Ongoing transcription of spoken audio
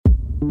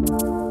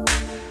Hello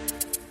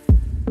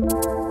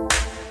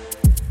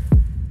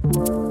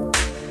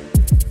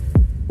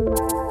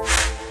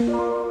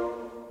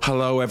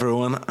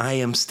everyone, I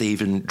am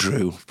Stephen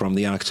Drew from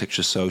the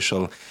Architecture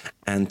Social,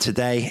 and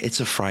today it's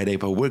a Friday,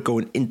 but we're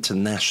going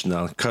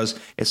international because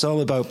it's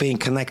all about being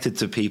connected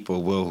to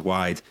people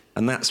worldwide,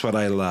 and that's what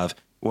I love.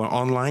 We're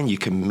online, you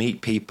can meet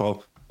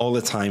people all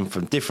the time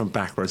from different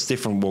backgrounds,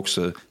 different walks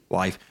of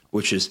life,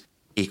 which is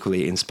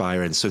equally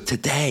inspiring. So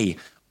today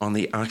on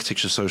the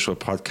Architecture Social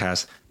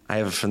podcast, I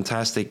have a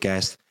fantastic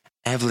guest,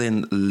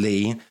 Evelyn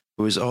Lee,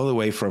 who is all the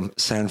way from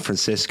San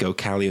Francisco,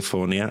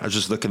 California. I was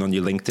just looking on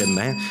your LinkedIn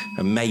there.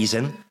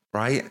 Amazing,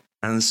 right?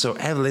 And so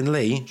Evelyn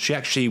Lee, she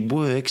actually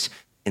works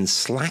in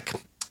Slack,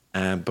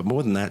 but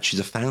more than that, she's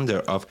a founder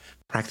of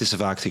Practice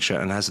of Architecture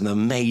and has an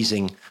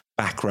amazing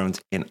background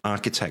in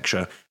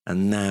architecture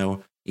and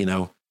now,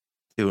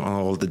 doing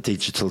all the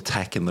digital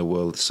tech in the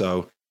world.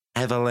 So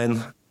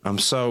Evelyn, I'm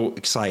so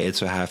excited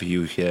to have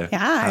you here.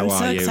 Yeah, I'm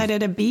so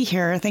excited to be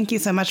here. Thank you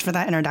so much for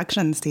that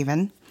introduction,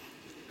 Stephen.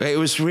 It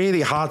was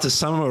really hard to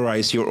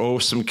summarize your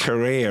awesome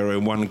career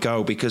in one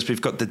go because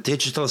we've got the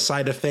digital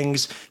side of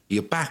things,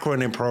 your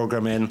background in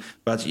programming,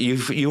 but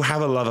you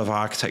have a love of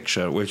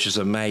architecture, which is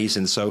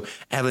amazing. So,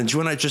 Evelyn, do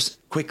you want to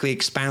just quickly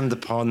expand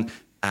upon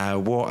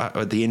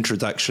the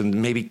introduction,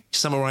 maybe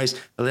summarize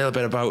a little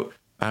bit about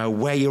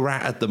where you're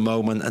at the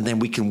moment, and then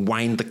we can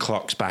wind the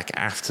clocks back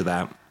after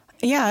that?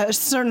 Yeah,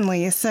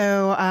 certainly.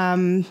 So,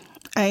 I'm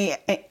a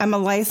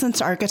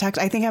licensed architect.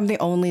 I think I'm the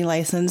only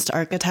licensed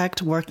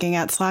architect working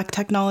at Slack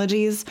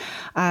Technologies.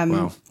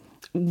 Wow.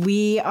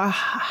 We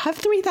have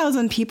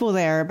 3,000 people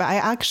there, but I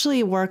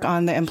actually work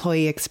on the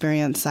employee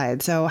experience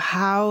side. So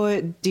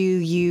how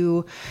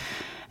do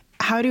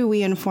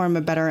we inform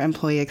a better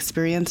employee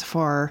experience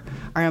for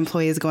our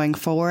employees going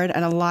forward?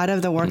 And a lot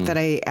of the work that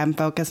I am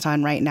focused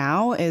on right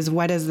now is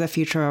what does the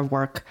future of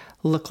work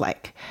look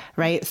like,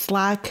 right?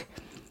 Slack,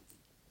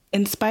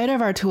 in spite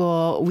of our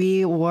tool,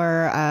 we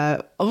were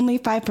only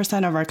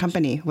 5% of our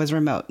company was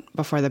remote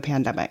before the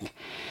pandemic.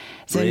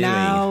 So Really?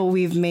 Now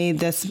we've made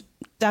this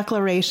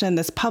declaration,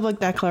 this public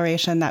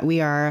declaration that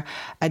we are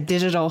a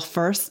digital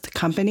first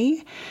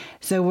company.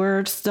 So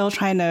we're still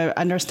trying to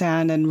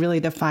understand and really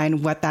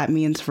define what that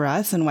means for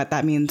us and what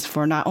that means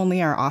for not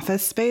only our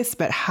office space,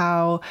 but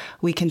how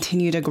we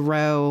continue to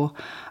grow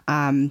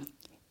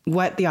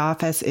what the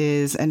office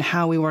is and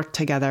how we work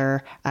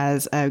together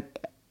as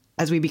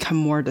we become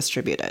more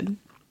distributed.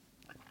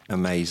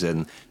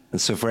 Amazing.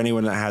 And so for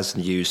anyone that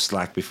hasn't used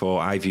Slack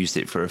before, I've used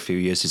it for a few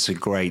years. It's a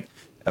great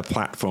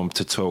platform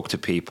to talk to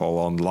people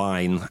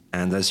online.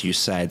 And as you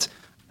said,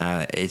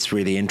 it's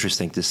really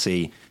interesting to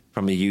see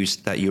from the use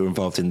that you're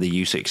involved in the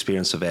user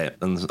experience of it.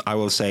 And I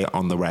will say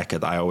on the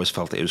record, I always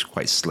felt it was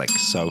quite slick.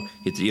 So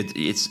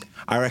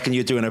I reckon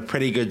you're doing a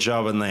pretty good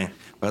job in there.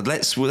 But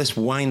let's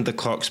wind the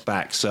clocks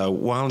back. So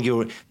while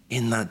you're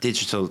in that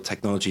digital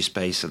technology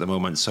space at the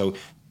moment, so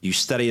you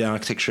studied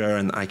architecture,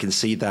 and I can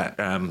see that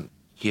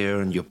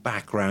here in your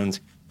background,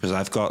 because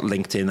I've got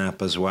LinkedIn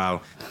app as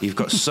well. You've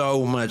got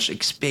so much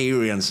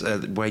experience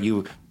where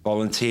you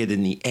volunteered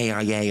in the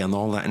AIA and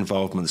all that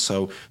involvement.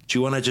 So do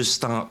you want to just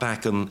start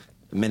back on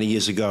many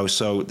years ago?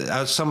 So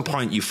at some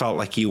point you felt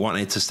like you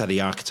wanted to study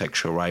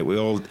architecture, right? We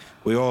all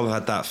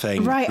had that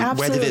thing. Right,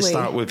 absolutely. Where did it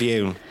start with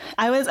you?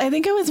 I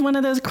think I was one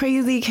of those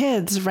crazy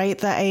kids, right,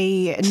 that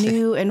I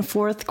knew in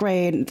fourth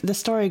grade, the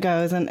story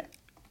goes, and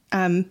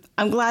I'm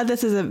glad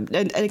this is an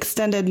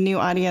extended new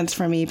audience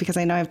for me because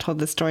I know I've told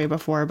this story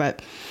before,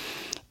 but,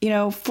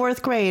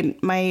 fourth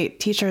grade, my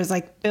teacher is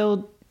like,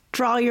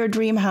 draw your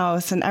dream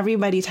house. And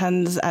everybody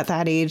tends at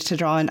that age to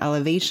draw an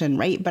elevation,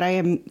 right? But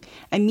I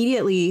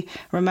immediately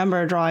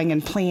remember drawing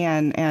in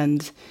plan,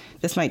 and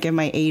this might give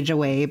my age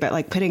away, but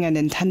like putting a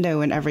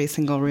Nintendo in every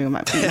single room,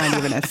 not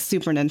even a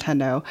Super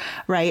Nintendo,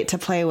 right, to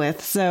play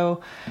with.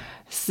 So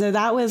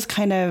that was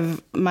kind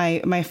of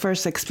my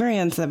first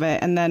experience of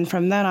it. And then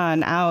from then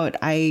on out,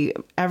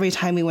 every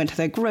time we went to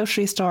the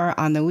grocery store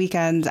on the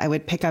weekends, I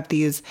would pick up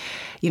these,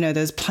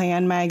 those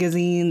plan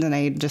magazines, and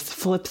I'd just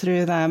flip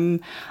through them.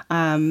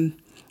 And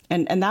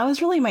that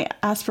was really my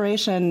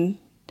aspiration.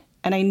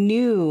 And I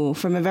knew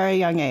from a very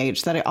young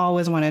age that I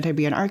always wanted to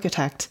be an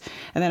architect.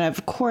 And then,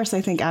 of course,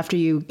 I think after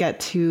you get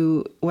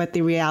to what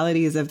the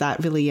realities of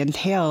that really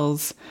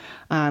entails,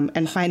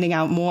 and finding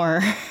out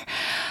more,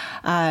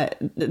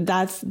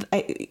 that's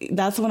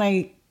when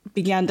I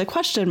began to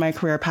question my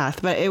career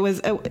path. But I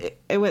went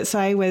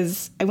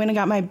and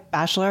got my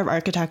Bachelor of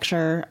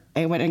Architecture.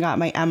 I went and got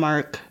my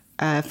MArch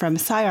from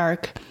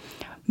SciArc,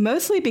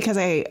 mostly because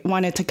I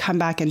wanted to come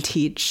back and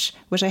teach,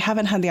 which I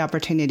haven't had the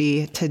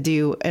opportunity to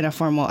do in a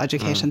formal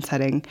education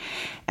setting.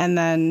 And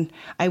then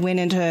I went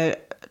into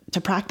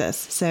practice.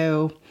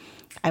 So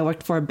I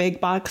worked for a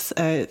big box,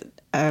 a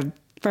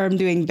firm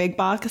doing big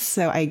box.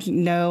 So I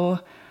know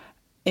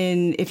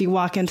if you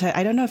walk into,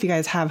 I don't know if you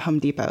guys have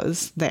Home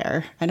Depots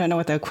there. I don't know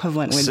what the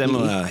equivalent would be.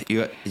 Similar.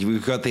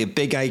 We've got the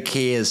big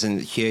IKEAs, and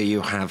here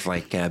you have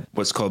like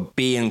what's called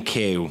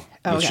B&Q,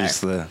 which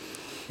is the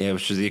Yeah,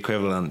 which is the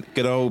equivalent.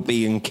 Good old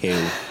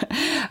B&Q.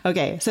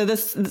 Okay,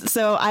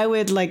 so I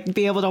would like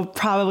be able to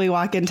probably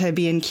walk into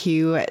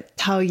B&Q,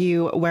 tell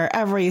you where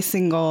every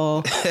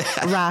single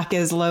rack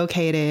is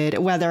located,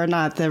 whether or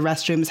not the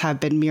restrooms have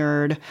been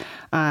mirrored.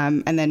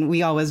 And then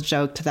we always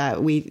joked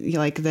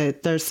that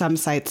there's some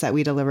sites that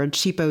we delivered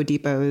cheapo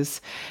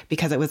depots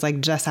because it was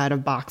like just out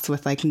of box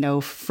with like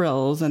no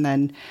frills. And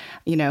then,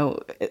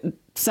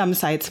 some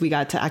sites we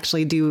got to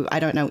actually do,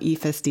 I don't know,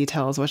 EFIS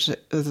details, which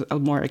was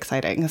more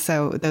exciting.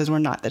 So those were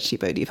not the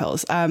cheapo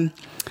depots.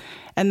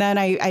 And then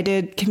I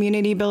did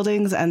community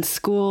buildings and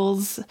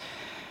schools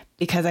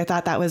because I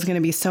thought that was going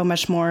to be so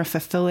much more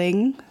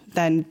fulfilling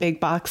than big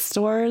box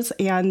stores.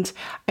 And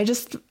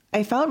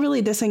I felt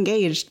really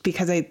disengaged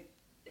because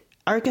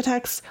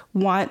architects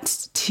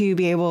want to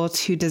be able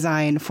to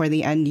design for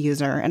the end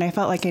user. And I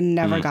felt like I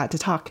never got to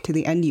talk to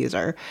the end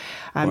user,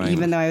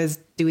 even though I was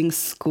doing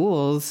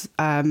schools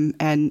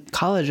and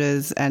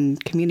colleges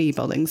and community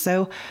buildings.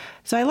 So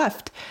I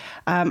left.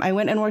 I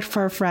went and worked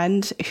for a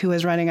friend who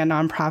was running a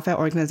nonprofit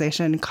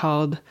organization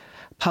called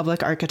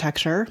Public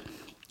Architecture.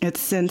 It's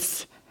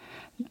since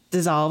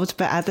dissolved,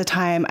 but at the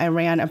time I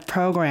ran a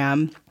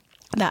program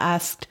that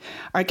asked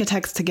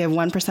architects to give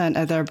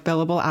 1% of their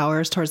billable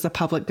hours towards the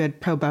public good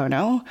pro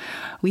bono.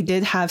 We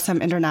did have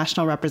some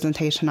international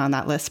representation on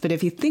that list, but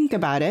if you think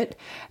about it,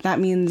 that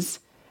means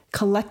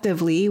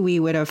collectively we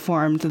would have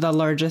formed the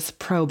largest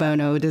pro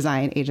bono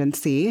design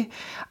agency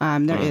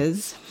there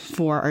is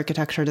for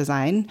architecture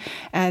design.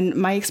 And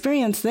my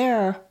experience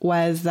there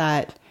was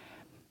that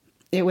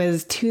it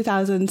was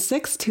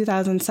 2006,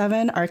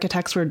 2007.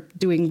 Architects were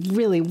doing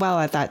really well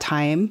at that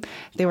time.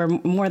 They were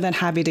more than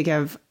happy to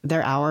give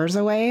their hours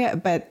away,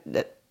 but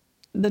the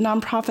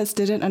nonprofits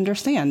didn't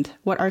understand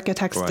what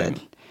architects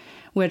did,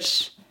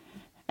 which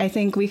I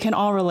think we can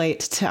all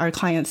relate to our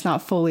clients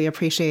not fully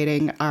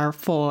appreciating our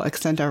full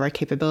extent of our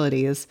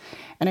capabilities.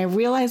 And I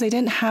realized I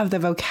didn't have the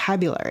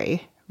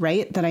vocabulary,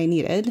 that I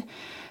needed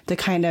to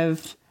kind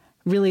of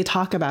really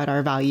talk about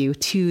our value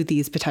to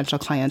these potential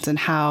clients and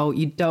how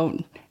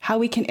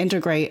we can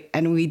integrate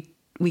and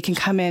we can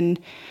come in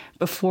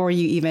before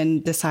you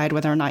even decide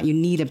whether or not you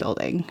need a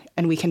building,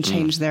 and we can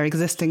change their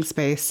existing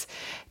space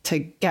to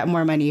get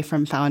more money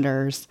from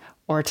founders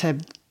or to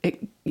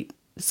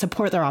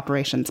support their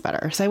operations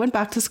better. So I went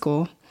back to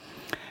school,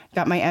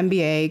 got my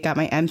MBA, got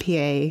my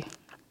MPA,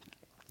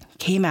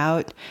 came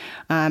out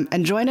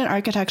and joined an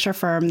architecture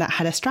firm that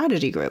had a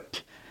strategy group.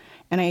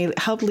 And I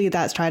helped lead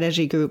that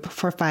strategy group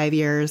for 5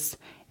 years.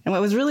 And what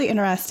was really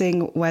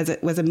interesting was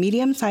it was a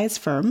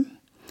medium-sized firm.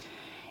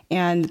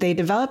 And they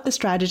developed the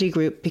strategy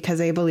group because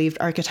they believed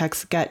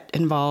architects get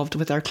involved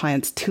with their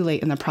clients too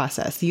late in the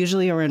process.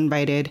 Usually we're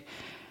invited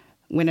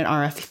when an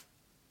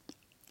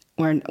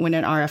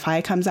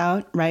RFI comes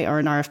out, or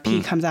an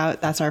RFP comes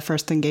out. That's our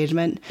first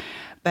engagement.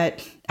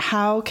 But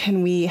how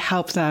can we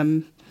help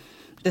them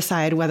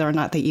decide whether or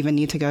not they even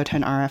need to go to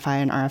an RFI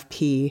and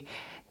RFP,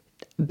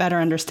 better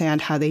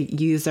understand how they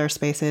use their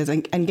spaces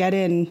and get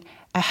in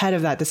ahead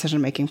of that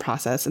decision-making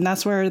process? And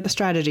that's where the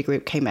strategy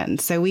group came in.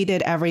 So we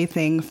did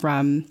everything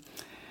from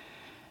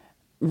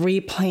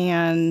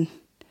replan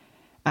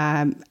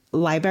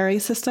library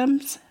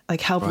systems,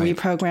 like help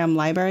reprogram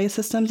library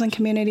systems in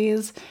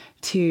communities,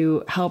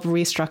 to help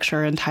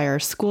restructure entire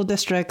school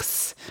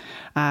districts,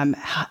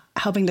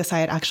 helping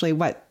decide actually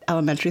what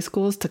elementary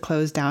schools to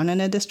close down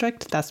in a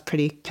district. That's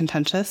pretty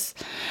contentious.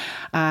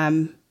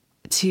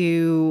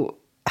 To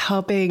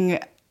helping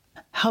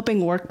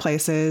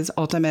workplaces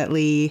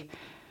ultimately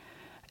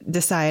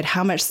decide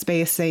how much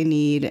space they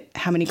need,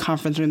 how many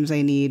conference rooms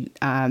they need,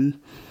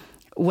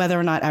 whether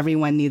or not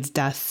everyone needs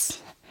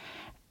desks.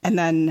 And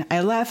then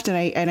I left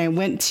and I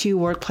went to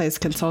workplace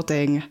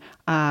consulting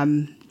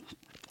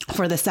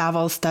for the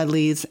Savills,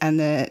 Studleys, and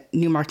the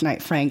Newmark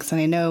Knight Franks.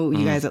 And I know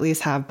you guys at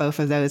least have both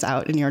of those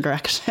out in your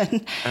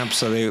direction.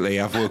 Absolutely.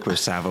 I've worked with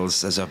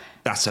Savills.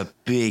 That's a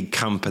big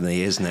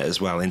company, isn't it, as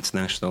well,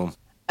 international?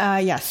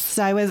 Yes.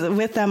 So I was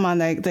with them on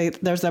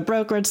there's a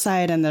brokerage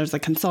side and there's a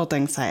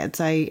consulting side.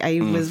 So I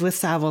was with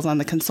Savills on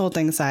the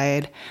consulting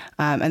side.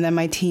 And then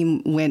my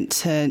team went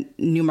to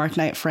Newmark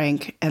Knight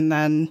Frank. And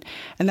then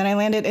I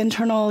landed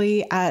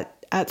internally at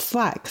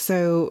Slack.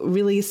 So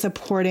really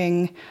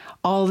supporting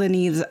all the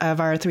needs of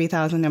our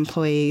 3,000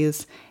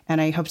 employees. And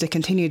I hope to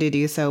continue to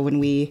do so when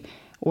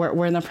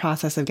we're in the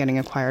process of getting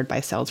acquired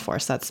by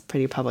Salesforce. That's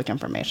pretty public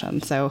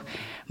information. So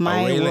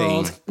my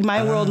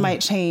world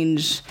might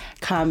change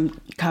come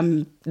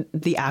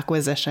the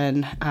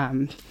acquisition.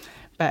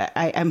 But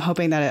I'm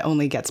hoping that it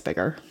only gets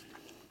bigger.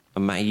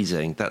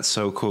 Amazing. That's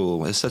so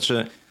cool.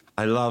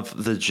 I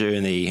love the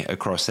journey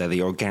across there,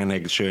 the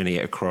organic journey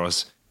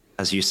across,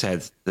 as you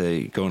said,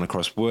 the going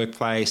across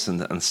workplace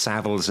and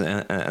Savills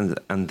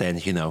and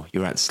then,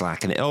 you're at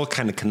Slack, and it all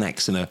kind of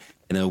connects in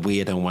a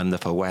weird and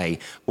wonderful way.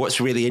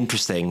 What's really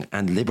interesting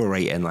and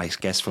liberating, I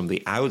guess, from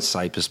the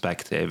outside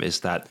perspective,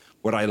 is that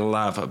what I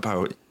love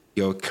about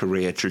your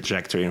career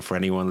trajectory, and for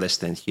anyone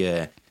listening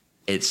here,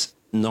 it's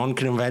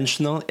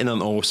non-conventional in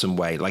an awesome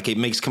way. Like, it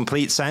makes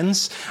complete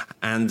sense,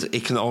 and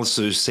it can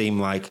also seem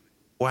like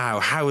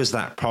wow, how is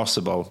that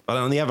possible? But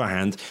on the other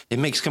hand, it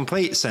makes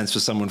complete sense for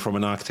someone from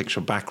an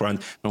architectural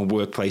background and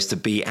workplace to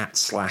be at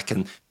Slack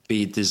and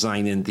be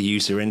designing the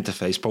user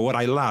interface. But what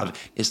I love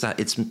is that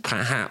it's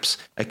perhaps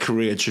a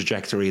career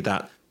trajectory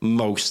that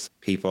most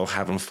people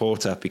haven't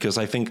thought of, because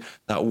I think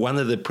that one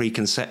of the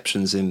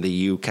preconceptions in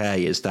the UK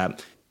is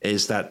that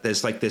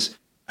there's like this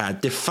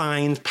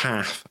defined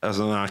path as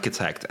an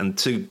architect, and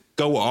to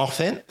go off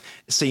it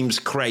seems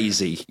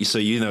crazy. So,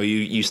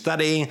 you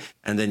study,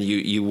 and then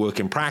you work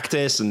in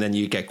practice, and then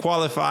you get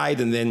qualified,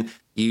 and then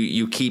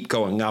you keep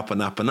going up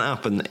and up and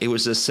up. And it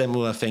was a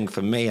similar thing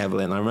for me,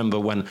 Evelyn. I remember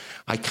when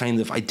I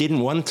didn't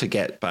want to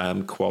get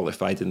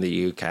qualified in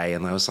the UK,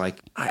 and I was like,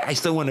 I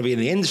still want to be in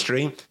the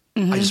industry.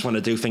 I just want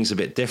to do things a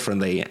bit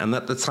differently. And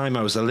at the time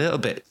I was a little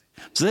bit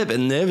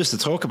nervous to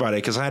talk about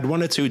it, because I had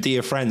one or two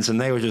dear friends, and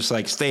they were just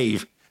like,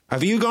 Steve,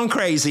 have you gone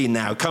crazy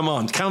now? Come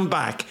on, come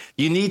back.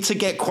 You need to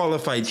get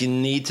qualified. You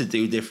need to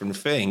do different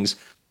things.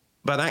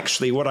 But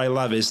actually what I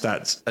love is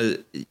that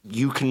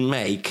you can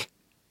make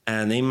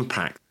an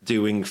impact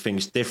doing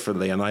things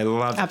differently. And I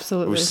love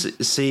absolutely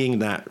seeing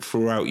that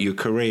throughout your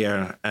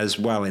career as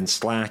well in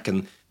Slack.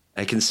 And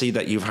I can see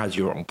that you've had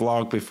your own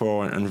blog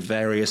before and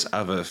various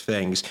other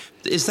things.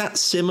 Is that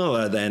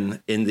similar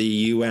then in the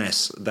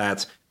US,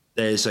 that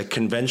there's a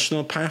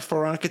conventional path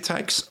for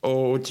architects,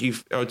 or do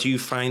you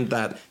find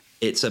that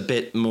it's a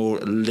bit more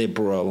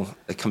liberal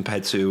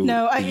compared to the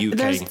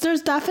UK?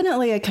 There's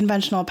definitely a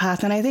conventional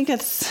path. And I think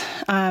it's,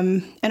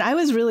 and I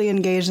was really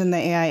engaged in the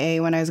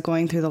AIA when I was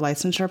going through the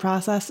licensure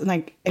process. And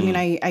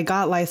I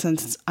got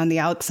licensed on the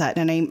outset,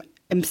 and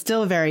I'm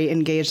still very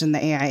engaged in the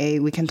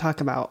AIA. We can talk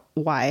about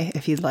why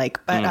if you'd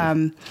like. But I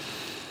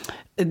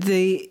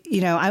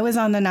was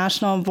on the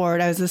national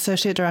board. I was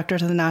associate director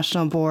to the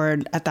national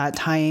board at that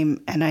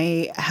time, and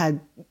I had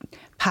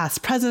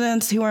past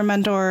presidents who were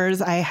mentors.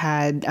 I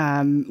had,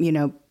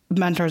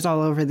 mentors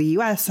all over the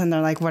US, and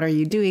they're like, what are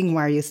you doing?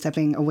 Why are you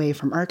stepping away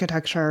from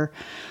architecture?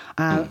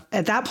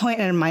 At that point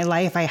in my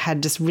life, I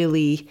had just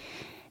really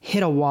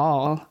hit a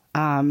wall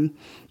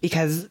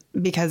because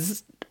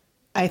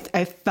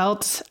I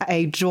felt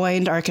I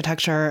joined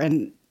architecture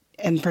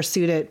and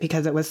pursued it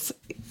because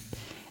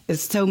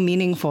it's so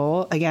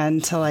meaningful, again,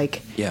 to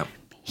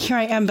here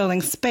I am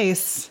building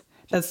space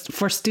that's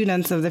for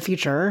students of the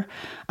future.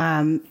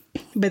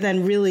 But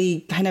then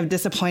really kind of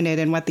disappointed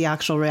in what the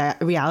actual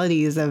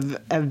realities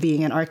of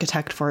being an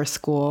architect for a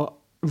school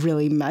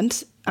really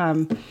meant,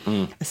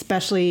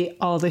 especially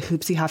all the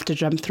hoops you have to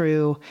jump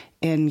through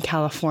in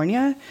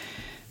California.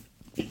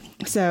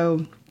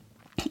 So,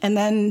 but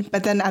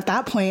then at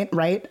that point,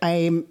 right,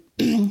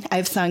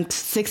 I've sunk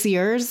 6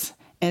 years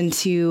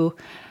into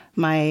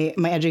my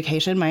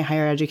education, my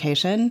higher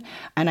education,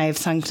 and I've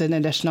sunk an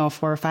additional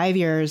 4 or 5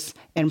 years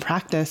in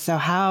practice. So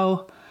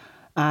how,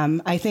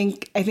 I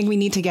think we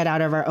need to get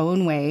out of our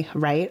own way,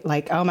 right?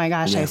 Like, oh my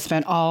gosh, I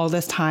spent all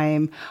this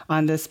time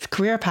on this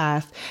career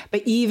path.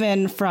 But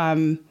even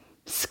from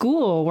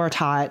school, we're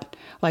taught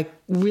like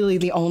really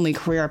the only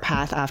career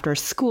path after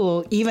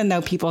school, even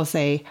though people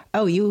say,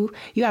 oh, you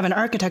have an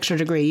architecture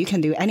degree, you can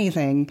do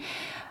anything.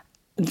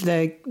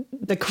 The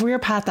career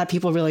path that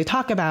people really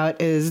talk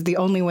about is the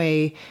only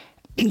way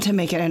to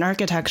make it in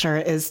architecture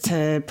is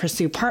to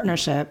pursue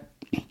partnership,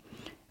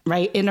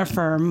 right, in a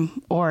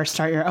firm or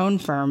start your own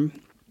firm.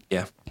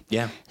 Yeah.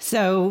 Yeah.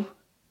 So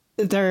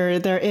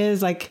there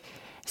is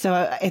so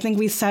I think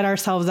we set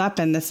ourselves up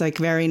in this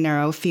very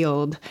narrow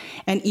field.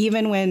 And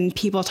even when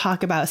people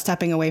talk about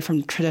stepping away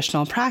from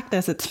traditional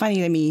practice, it's funny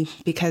to me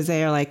because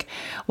they are like,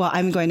 well,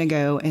 I'm going to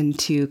go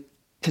into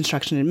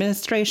construction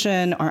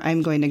administration, or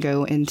I'm going to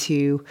go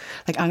into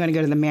I'm going to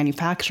go to the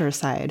manufacturer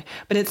side.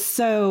 But it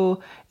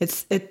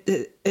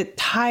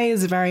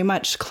ties very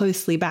much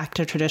closely back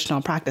to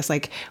traditional practice.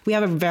 We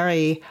have a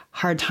very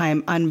hard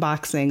time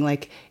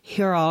unboxing,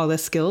 here are all the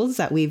skills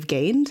that we've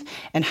gained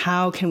and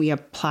how can we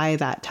apply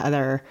that to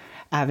other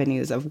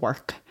avenues of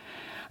work.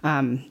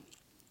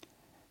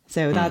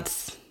 It's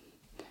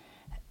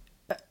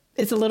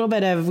a little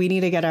bit of, we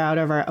need to get out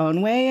of our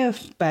own way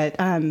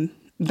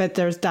but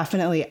there's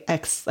definitely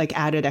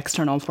added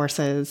external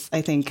forces, I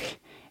think,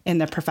 in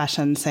the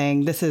profession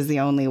saying this is the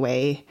only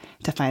way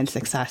to find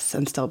success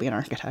and still be an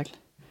architect.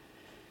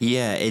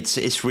 Yeah,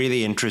 it's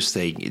really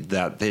interesting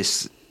that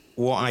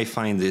what I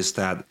find is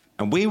that,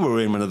 and we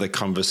were in one of the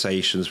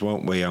conversations,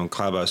 weren't we, on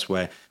Clubhouse,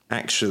 where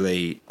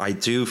actually I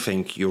do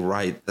think you're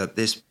right that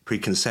this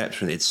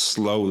preconception, it's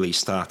slowly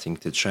starting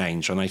to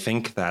change. And I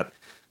think that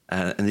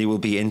and it will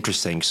be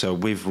interesting. So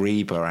with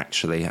RIBA,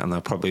 actually, and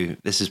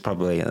this is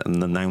probably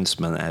an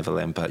announcement,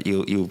 Evelyn, but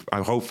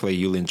hopefully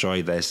you'll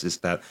enjoy this, is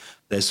that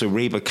there's a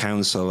RIBA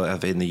council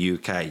in the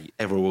UK.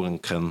 Everyone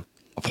can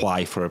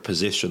apply for a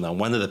position. And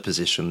one of the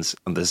positions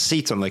and the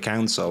seat on the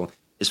council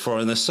is for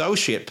an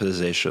associate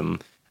position.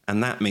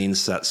 And that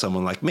means that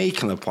someone like me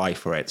can apply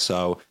for it.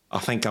 So I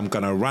think I'm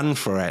going to run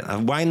for it.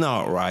 And why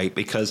not, right?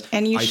 Because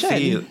and you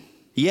should.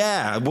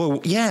 Yeah, well,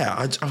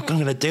 yeah, I'm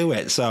going to do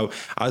it. So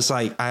I was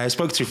like, I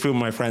spoke to a few of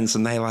my friends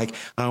and they're like,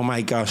 oh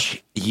my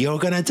gosh, you're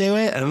going to do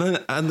it?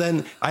 And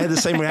then I had the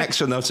same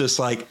reaction. I was just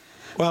like,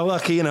 Well,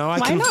 look, Why not?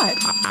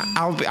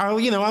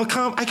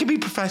 I can be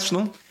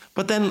professional.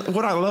 But then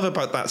what I love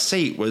about that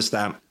seat was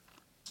that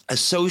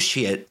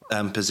associate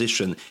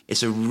position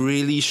is a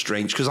really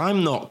strange, because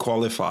I'm not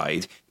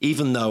qualified,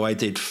 even though I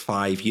did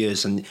 5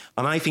 years, and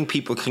I think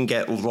people can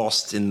get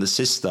lost in the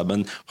system.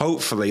 And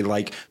hopefully,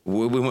 like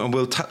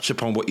we'll touch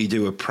upon what you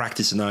do with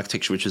practice in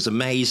architecture, which is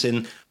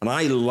amazing, and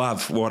I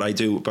love what I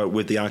do, but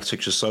with the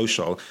Architecture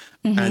Social,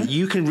 and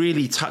you can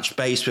really touch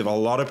base with a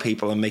lot of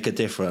people and make a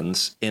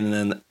difference in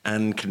an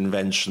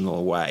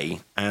unconventional way,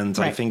 and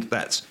I think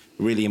that's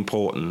really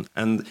important.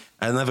 And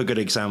another good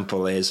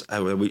example is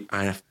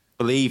I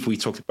believe we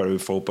talked about it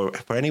before, but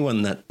for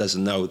anyone that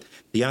doesn't know,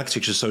 the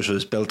Architecture Social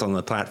is built on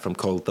a platform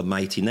called the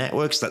Mighty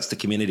Networks. That's the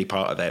community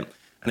part of it.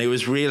 And it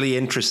was really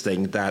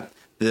interesting that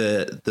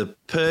the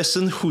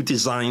person who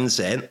designs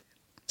it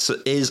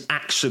is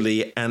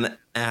actually an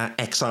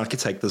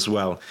ex-architect as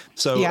well.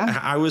 So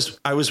I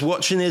was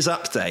watching his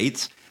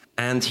update,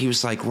 and he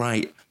was like,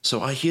 right, so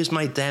here's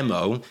my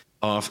demo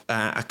of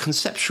a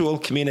conceptual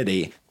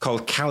community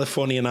called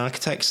Californian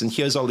Architects, and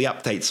here's all the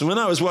updates. And when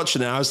I was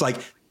watching it, I was like,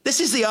 this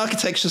is the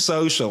Architecture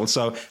Social.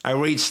 So I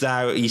reached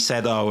out. He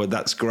said, oh,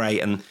 that's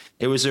great. And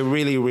it was a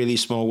really, really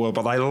small world.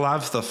 But I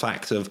love the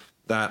fact of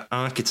that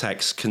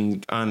architects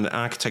and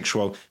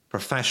architectural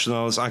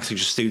professionals,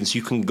 architecture students,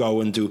 you can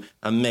go and do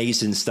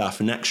amazing stuff.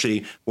 And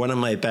actually, one of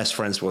my best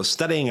friends was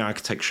studying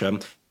architecture.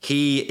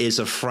 He is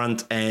a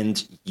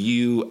front-end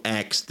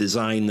UX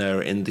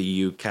designer in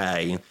the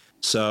UK.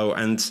 So,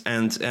 and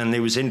it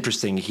was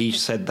interesting. He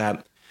said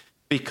that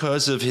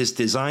because of his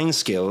design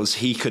skills,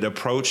 he could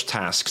approach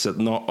tasks that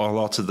not a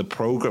lot of the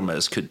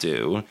programmers could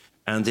do.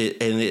 And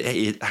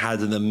it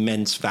had an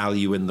immense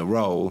value in the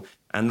role.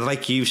 And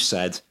like you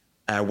said,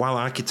 while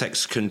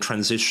architects can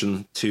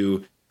transition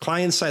to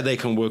client side, they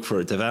can work for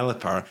a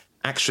developer.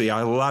 Actually,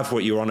 I love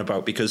what you're on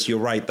about, because you're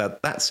right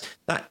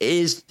that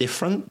is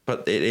different,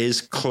 but it is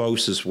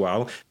close as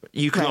well.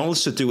 You can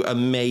also do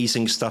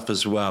amazing stuff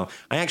as well.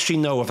 I actually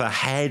know of a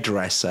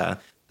hairdresser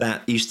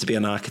that used to be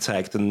an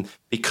architect, and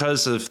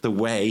because of the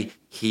way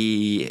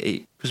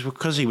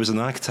because he was an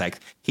architect,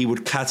 he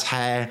would cut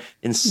hair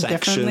in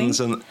sections,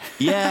 and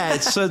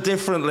it's so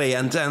differently,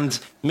 and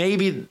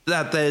maybe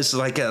that there's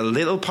like a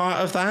little part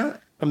of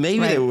that, and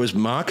maybe there was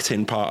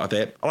marketing part of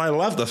it. I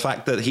love the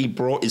fact that he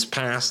brought his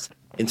past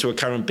into a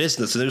current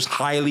business, and it was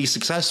highly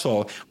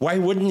successful. Why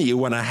wouldn't you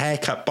want a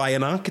haircut by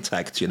an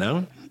architect, you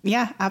know?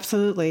 Yeah,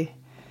 absolutely.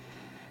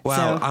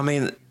 Well, I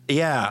mean,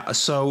 yeah,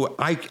 so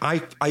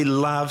I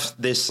love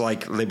this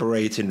like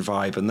liberating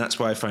vibe, and that's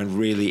why I find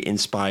really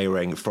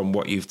inspiring from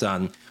what you've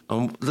done.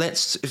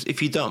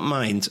 If you don't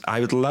mind, I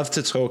would love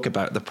to talk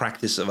about the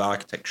practice of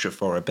architecture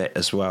for a bit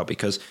as well,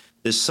 because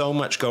there's so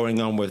much going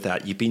on with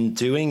that. You've been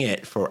doing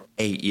it for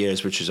 8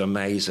 years, which is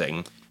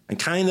amazing. And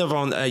kind of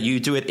you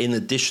do it in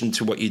addition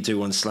to what you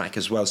do on Slack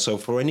as well. So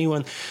for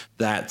anyone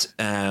that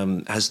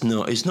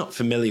is not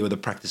familiar with the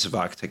practice of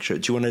architecture,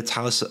 do you want to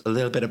tell us a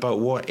little bit about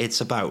what it's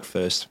about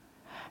first?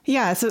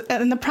 Yeah,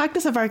 and the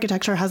practice of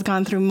architecture has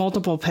gone through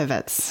multiple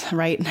pivots,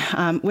 right?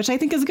 Which I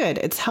think is good.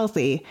 It's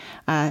healthy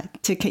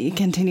to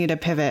continue to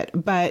pivot.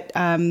 But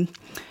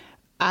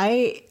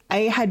I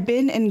had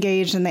been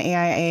engaged in the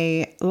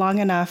AIA long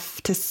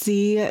enough to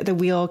see the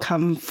wheel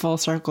come full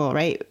circle,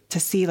 right? To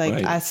see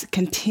us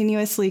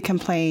continuously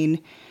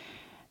complain,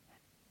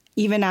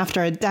 even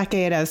after a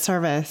decade of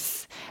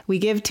service, we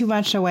give too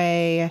much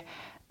away.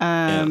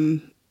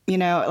 You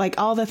know, like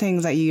all the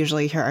things that you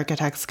usually hear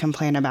architects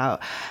complain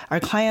about. Our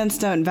clients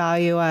don't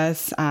value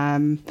us.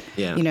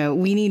 You know,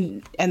 we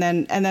need, and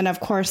then of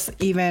course,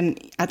 even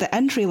at the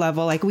entry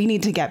level, like we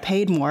need to get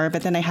paid more.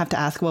 But then I have to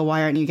ask, well,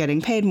 why aren't you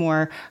getting paid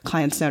more?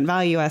 Clients don't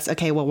value us.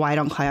 Okay, well, why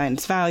don't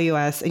clients value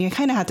us? And you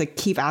kind of have to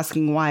keep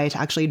asking why to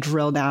actually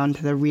drill down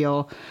to the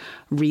real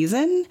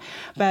reason.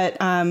 But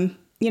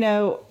you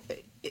know,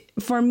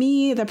 for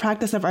me, the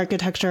practice of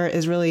architecture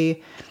is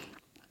really,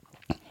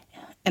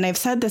 and I've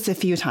said this a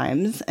few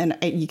times, and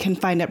you can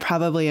find it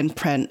probably in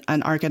print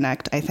on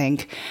Archinect, I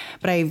think,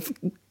 but I've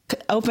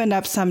opened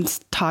up some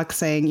talks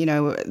saying, you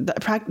know,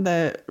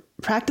 the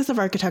practice of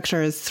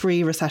architecture is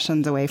 3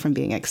 recessions away from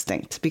being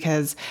extinct,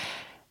 because,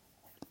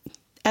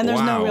 and there's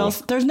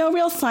no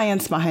real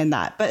science behind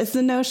that, but it's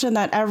the notion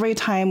that every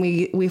time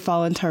we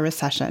fall into a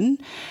recession,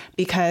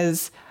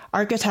 because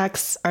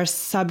architects are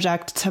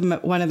subject to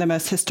one of the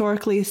most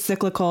historically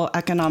cyclical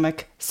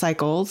economic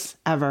cycles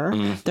ever.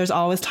 There's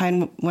always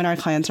time when our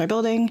clients are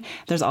building.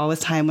 There's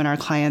always time when our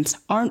clients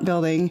aren't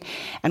building.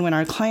 And when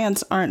our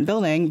clients aren't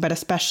building, but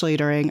especially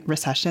during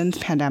recessions,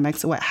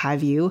 pandemics, what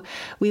have you,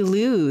 we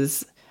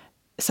lose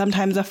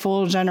sometimes a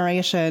full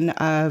generation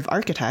of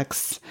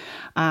architects.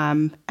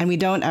 And we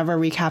don't ever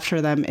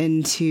recapture them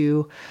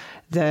into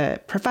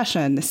the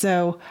profession.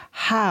 So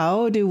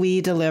how do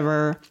we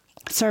deliver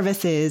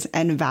services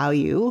and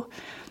value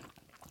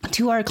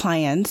to our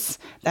clients?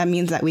 That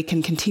means that we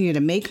can continue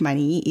to make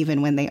money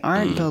even when they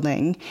aren't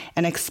building,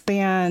 and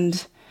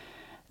expand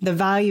the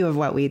value of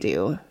what we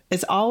do.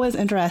 It's always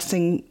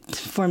interesting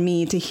for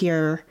me to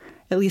hear,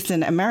 at least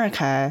in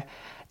America,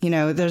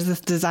 there's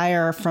this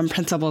desire from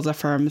principals of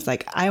firms,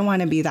 like, I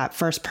want to be that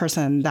first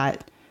person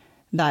that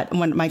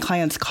when my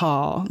clients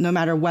call, no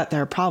matter what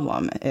their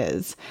problem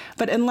is.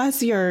 But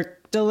unless you're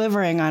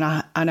delivering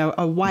on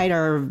a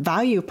wider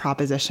value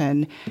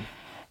proposition,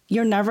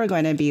 you're never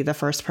going to be the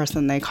first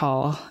person they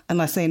call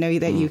unless they know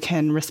that you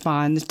can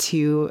respond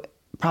to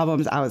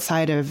problems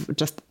outside of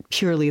just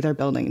purely their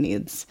building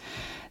needs.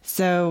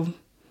 So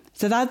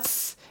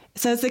it's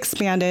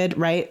expanded,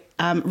 right?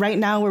 Right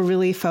now, we're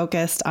really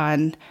focused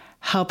on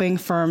helping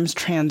firms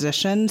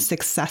transition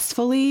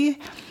successfully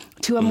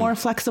to a more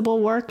flexible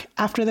work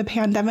after the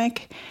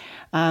pandemic.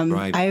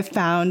 Right. I've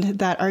found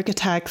that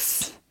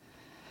architects,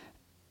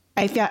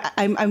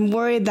 I'm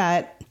worried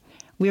that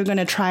we're going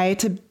to try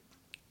to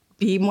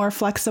be more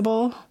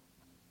flexible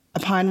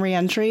upon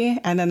reentry,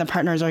 and then the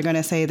partners are going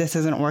to say this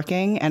isn't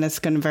working, and it's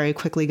going to very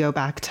quickly go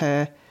back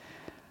to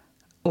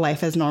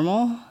life as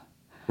normal.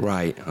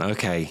 Right.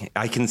 Okay.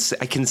 I can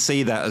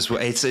see that as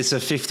well. It's a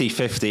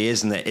 50-50,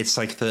 isn't it? It's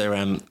like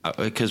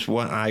because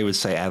what I would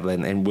say,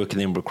 Evelyn, in working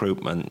in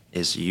recruitment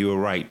is you were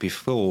right.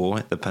 Before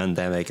the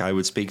pandemic, I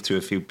would speak to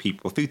a few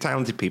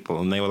talented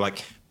people, and they were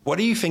like, "What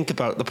do you think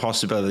about the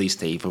possibility,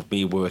 Steve, of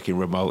me working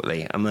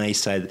remotely?" And I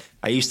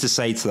used to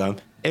say to them,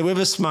 with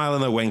a smile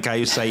and a wink, I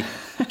used to say,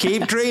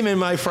 "Keep dreaming,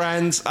 my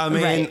friends. I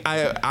mean,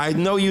 right. I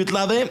know you'd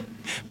love it,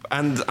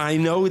 and I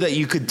know that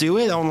you could do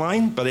it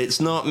online, but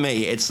it's not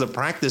me. It's the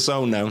practice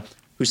owner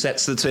who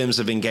sets the terms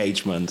of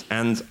engagement."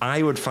 And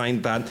I would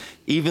find that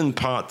even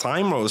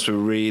part-time roles were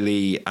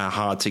really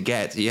hard to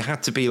get. You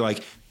had to be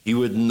like, you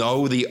would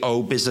know the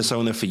business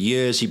owner for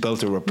years. You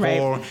built a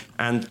rapport, right.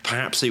 And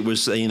perhaps it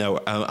was,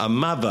 a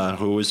mother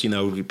who was,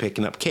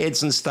 picking up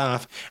kids and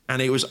stuff.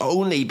 And it was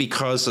only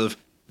because of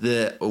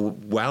the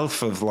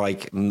wealth of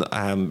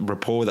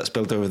rapport that's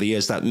built over the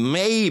years that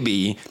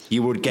maybe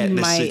you would get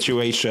this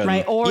situation.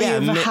 Right. Or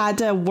you've had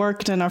to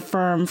worked in a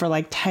firm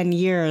for 10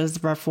 years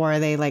before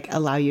they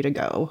allow you to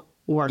go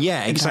work.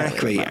 Yeah,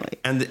 exactly.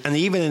 And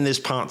even in this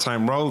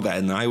part-time role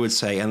then, I would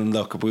say, and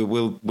look,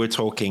 we're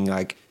talking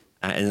in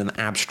an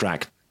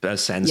abstract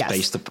sense, yes.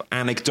 Based upon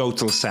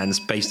anecdotal sense,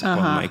 based upon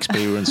my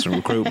experience in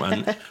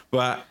recruitment.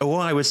 But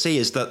what I would say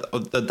is that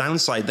the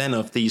downside then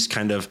of these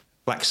kind of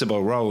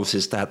flexible roles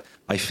is that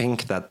I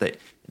think that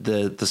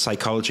the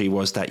psychology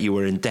was that you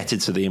were indebted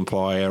to the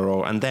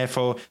employer, and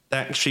therefore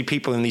actually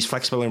people in these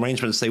flexible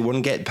arrangements, they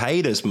wouldn't get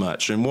paid as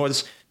much. And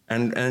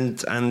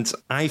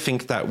I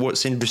think that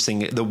what's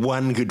interesting, the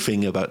one good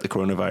thing about the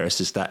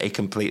coronavirus is that it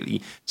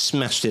completely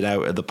smashed it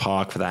out of the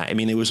park for that. I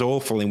mean, it was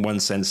awful in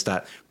one sense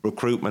that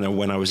recruitment, and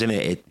when I was in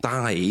it, it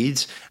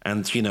died.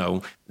 And,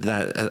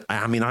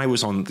 I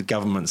was on the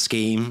government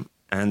scheme,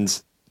 and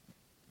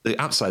the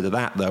upside of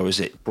that, though, is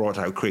it brought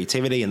out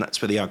creativity, and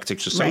that's where the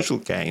architecture social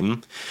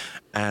came.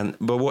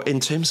 But in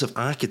terms of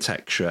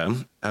architecture,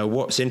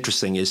 what's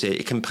interesting is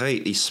it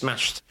completely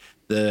smashed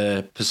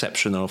the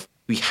perception of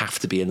we have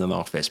to be in an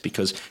office,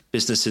 because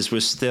businesses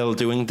were still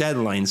doing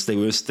deadlines, they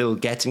were still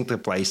getting to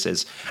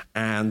places,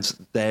 and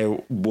there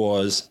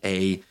was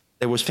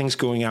things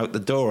going out the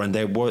door, and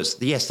there was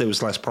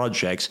less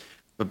projects,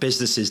 but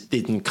businesses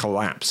didn't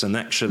collapse, and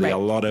actually a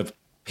lot of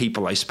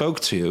people I spoke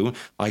to,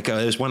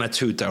 there's one or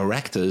two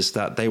directors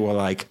that they were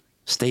like,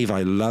 "Steve,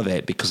 I love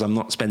it because I'm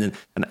not spending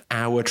an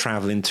hour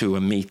traveling to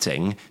a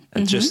meeting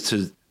and just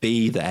to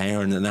be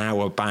there, and an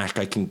hour back,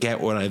 I can get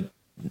what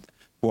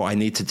I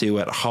need to do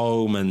at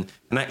home." And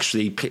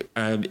actually,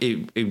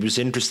 it was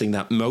interesting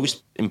that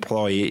most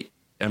employees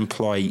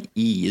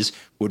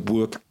would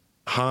work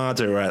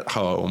harder at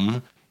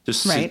home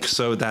just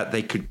so that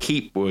they could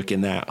keep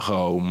working at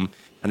home.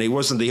 And it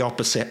wasn't the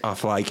opposite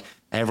of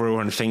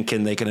everyone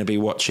thinking they're going to be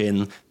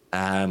watching,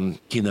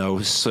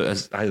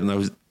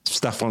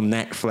 stuff on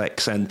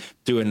Netflix and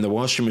doing the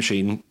washing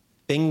machine.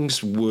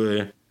 Things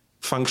were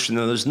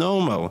functional as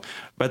normal.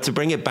 But to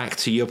bring it back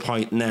to your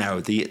point now,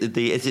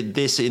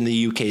 this in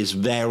the UK is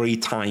very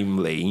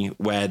timely,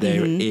 where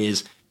there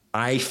is,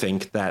 I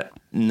think that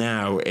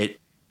now it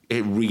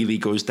really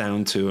goes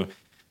down to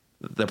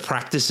the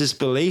practices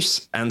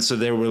beliefs. And so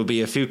there will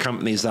be a few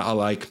companies that are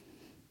like,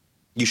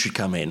 you should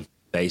come in,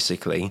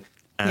 basically.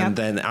 And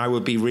then I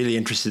would be really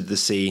interested to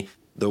see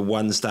the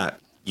ones that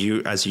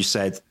as you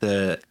said,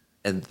 the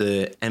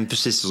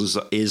emphasis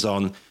is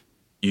on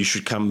you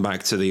should come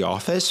back to the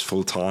office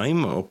full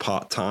time or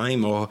part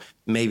time, or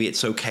maybe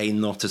it's okay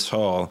not at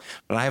all.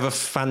 But I have a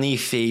funny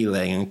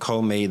feeling, and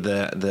call me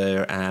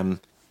the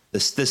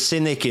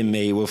cynic in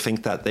me will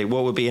think that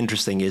what would be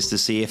interesting is to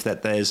see if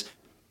that there's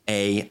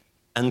a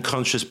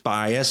unconscious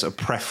bias, a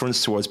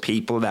preference towards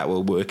people that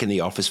will work in the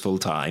office full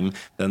time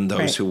than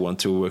those who want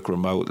to work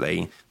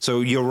remotely. So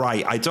you're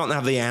right. I don't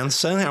have the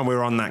answer, and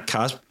we're on that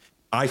cusp.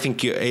 I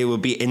think it will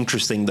be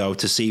interesting, though,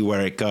 to see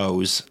where it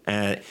goes,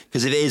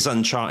 because it is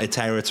uncharted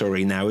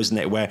territory now, isn't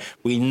it? Where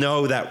we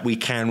know that we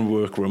can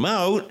work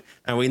remote,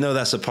 and we know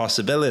that's a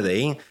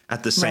possibility.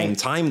 At the same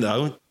time,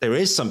 though, there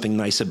is something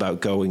nice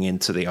about going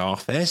into the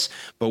office.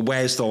 But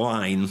where's the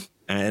line?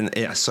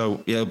 And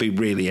so it'll be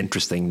really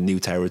interesting, new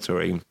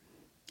territory.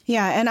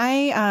 Yeah, and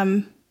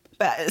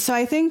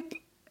I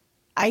think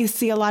I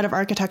see a lot of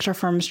architecture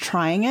firms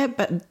trying it,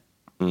 but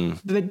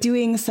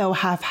doing so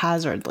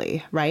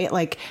haphazardly, right?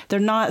 Like they're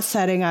not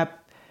setting up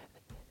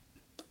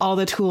all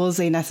the tools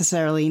they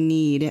necessarily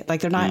need.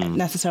 Like they're not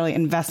necessarily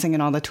investing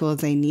in all the tools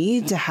they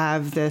need to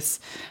have this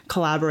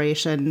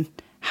collaboration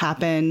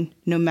happen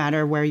no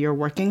matter where you're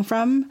working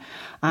from.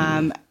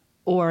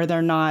 Or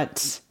they're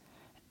not,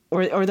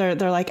 or they're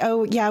like,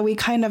 oh yeah, we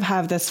kind of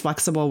have this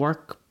flexible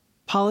work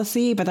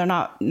policy, but they're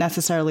not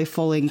necessarily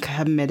fully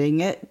committing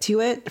it to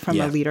it from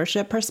a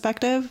leadership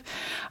perspective.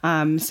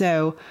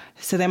 So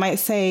they might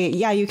say,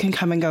 yeah, you can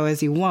come and go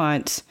as you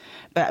want,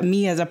 but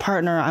me as a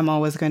partner, I'm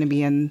always going to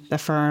be in the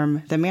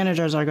firm. The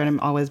managers are going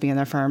to always be in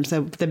the firm.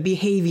 So the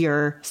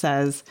behavior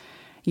says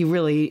you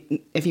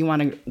really, if you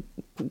want to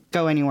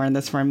go anywhere in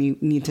this firm, you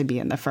need to be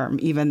in the firm,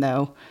 even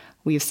though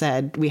we've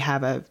said we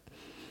have a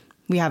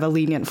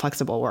lenient,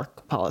 flexible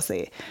work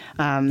policy.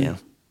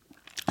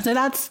 So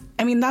that's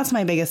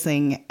my biggest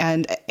thing.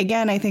 And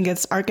again, I think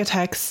it's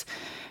architects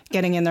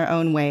getting in their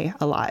own way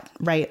a lot,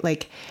 right?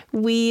 Like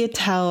we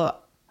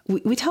tell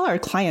our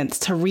clients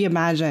to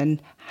reimagine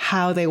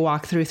how they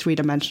walk through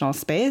three-dimensional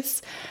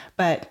space,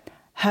 but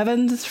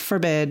heavens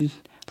forbid,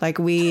 like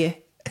we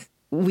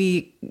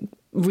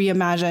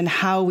reimagine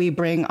how we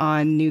bring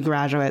on new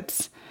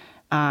graduates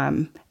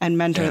and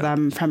mentor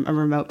them from a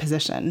remote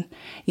position.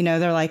 You know,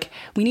 they're like,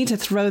 we need to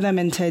throw them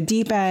into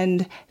deep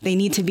end. They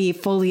need to be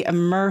fully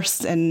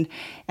immersed and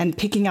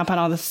picking up on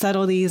all the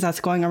subtleties that's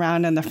going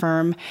around in the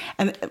firm.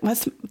 And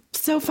what's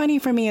so funny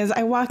for me is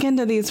I walk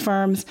into these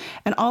firms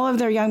and all of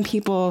their young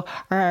people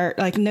are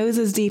like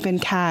noses deep in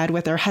CAD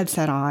with their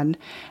headset on.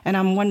 And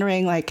I'm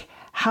wondering, like,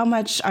 how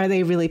much are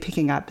they really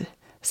picking up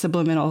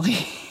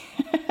subliminally?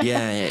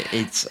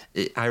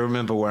 I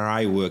remember where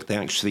I worked, they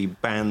actually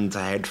banned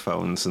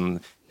headphones,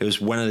 and it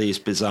was one of these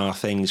bizarre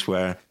things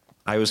where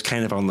I was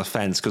kind of on the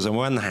fence, because on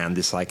one hand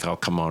it's like, oh,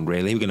 come on,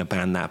 really, we're going to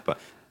ban that? But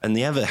in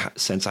the other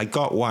sense, I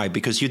got why,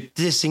 because you're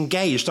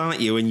disengaged,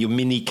 aren't you, in your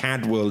mini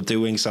CAD world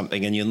doing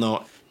something, and you're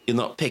not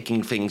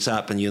picking things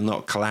up and you're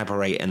not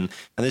collaborating.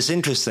 And it's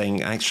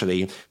interesting,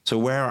 actually. So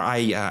where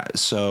I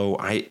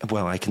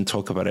can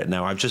talk about it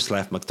now. I've just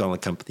left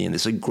McDonald Company, and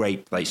it's a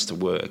great place to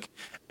work.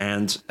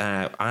 And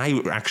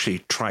I actually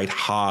tried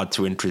hard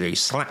to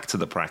introduce Slack to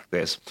the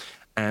practice,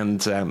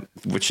 and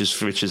which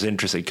is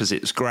interesting because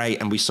it's great,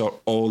 and we saw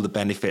all the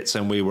benefits,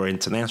 and we were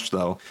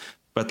international.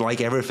 But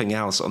like everything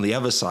else on the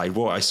other side,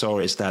 what I saw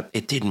is that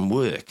it didn't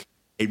work.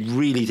 It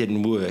really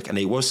didn't work, and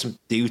it wasn't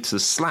due to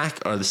Slack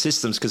or the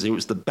systems, because it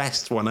was the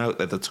best one out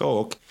there to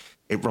talk.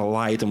 It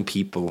relied on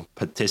people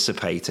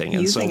participating,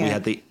 and so we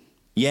had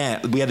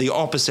the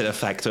opposite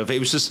effect of it. It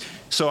was just,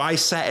 so I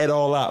set it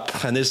all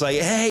up, and it's like,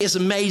 hey, it's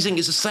amazing.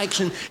 It's a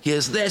section.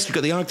 Here's this. We've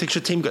got the architecture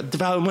team, we've got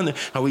development,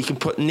 and we can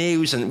put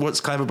news. And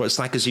what's clever about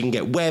Slack is you can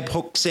get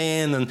webhooks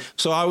in. And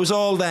so I was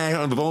all there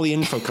with all the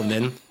info coming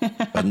in,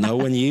 but no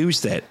one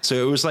used it. So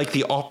it was like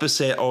the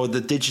opposite, or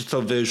the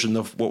digital version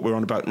of what we're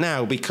on about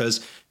now,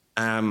 because,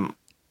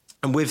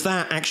 and with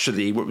that,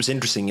 actually, what was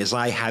interesting is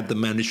I had the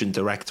managing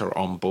director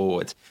on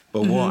board,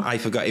 but what I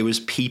forgot, it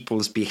was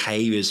people's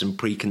behaviors and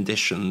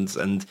preconditions,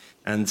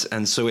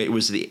 and so it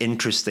was the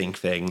interesting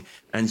thing.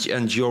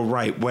 And you're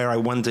right, where I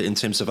wonder in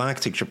terms of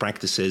architecture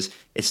practices,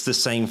 it's the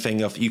same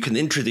thing of you can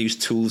introduce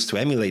tools to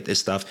emulate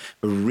this stuff,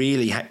 but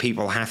really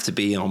people have to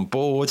be on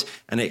board,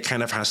 and it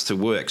kind of has to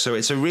work. So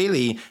it's a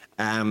really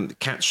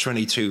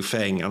catch-22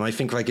 thing. And I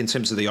think, like, in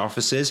terms of the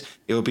offices,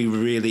 it will be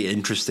really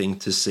interesting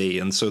to see.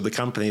 And so the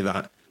company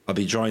that I'll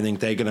be joining,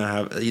 they're going to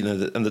have,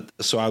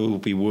 so I will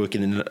be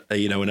working in,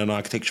 in an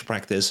architecture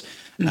practice,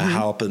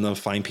 helping them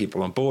find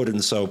people on board.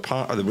 And so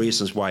part of the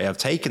reasons why I've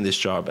taken this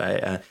job,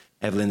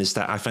 Evelyn, is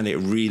that I find it a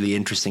really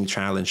interesting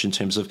challenge in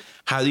terms of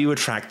how do you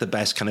attract the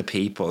best kind of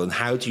people, and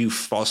how do you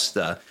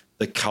foster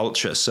the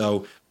culture?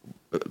 So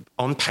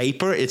on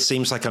paper, it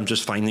seems like I'm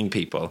just finding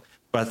people,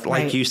 but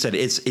like you said,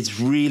 it's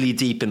really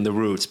deep in the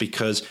roots,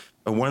 because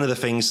one of the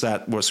things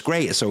that was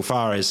great so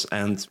far is,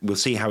 and we'll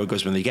see how it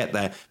goes when they get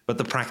there, but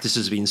the practice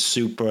has been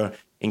super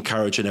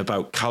encouraging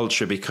about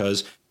culture,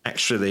 because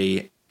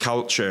actually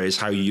culture is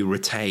how you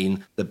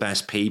retain the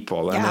best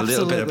people. And a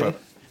little bit about,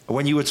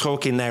 when you were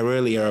talking there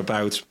earlier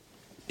about,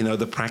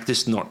 the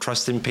practice not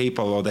trusting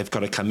people, or they've got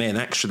to come in,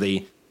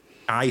 actually,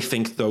 I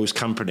think those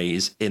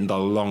companies in the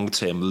long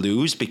term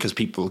lose, because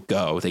people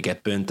go, they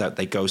get burnt out,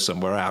 they go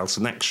somewhere else.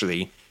 And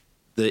actually,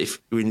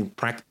 if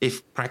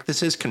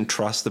practices can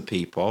trust the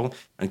people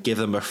and give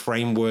them a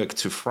framework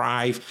to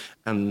thrive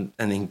and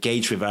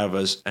engage with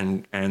others,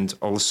 and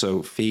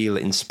also feel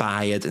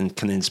inspired and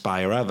can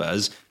inspire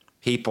others,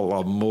 people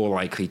are more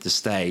likely to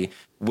stay,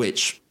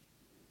 which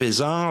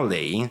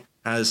bizarrely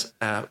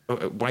why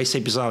I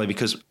say bizarrely,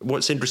 because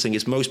what's interesting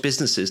is most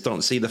businesses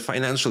don't see the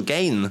financial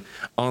gain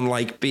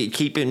on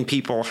keeping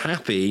people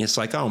happy. It's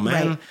like, oh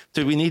man,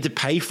 do we need to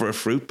pay for a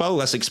fruit bowl?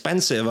 That's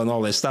expensive and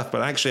all this stuff.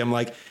 But actually, I'm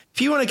like, if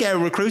you want to get a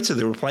recruiter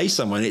to replace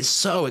someone, it's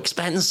so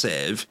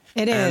expensive.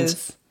 It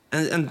is.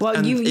 And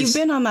you've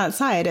been on that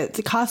side.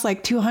 It costs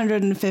like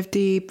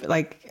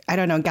 $250 I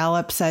don't know,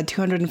 Gallup said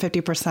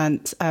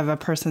 250% of a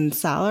person's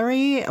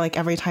salary, like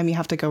every time you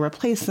have to go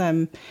replace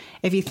them.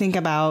 If you think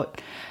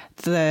about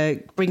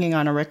the bringing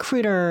on a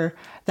recruiter,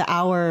 the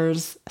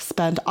hours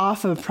spent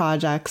off of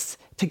projects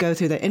to go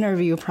through the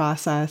interview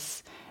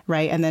process,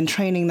 right? And then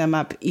training them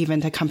up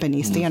even to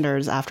company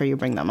standards after you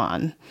bring them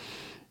on.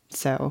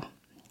 So.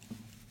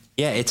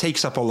 Yeah, it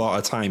takes up a lot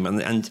of time.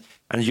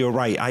 And you're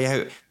right.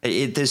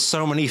 There's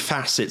so many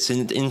facets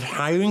in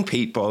hiring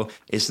people.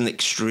 Is an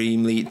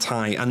extremely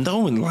tight, and no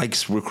one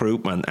likes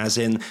recruitment. As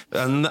in,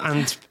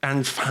 and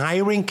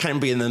hiring can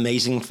be an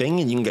amazing thing,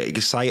 and you can get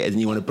excited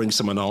and you want to bring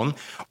someone on,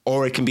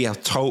 or it can be a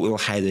total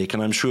headache.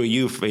 And I'm sure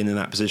you've been in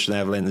that position,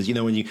 Evelyn. As you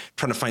know, when you're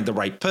trying to find the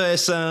right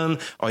person,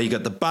 or you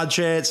got the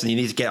budgets, and you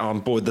need to get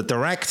on board the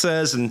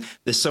directors, and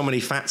there's so many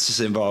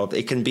factors involved.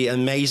 It can be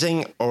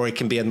amazing, or it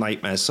can be a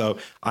nightmare. So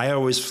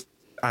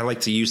I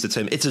like to use the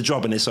term, it's a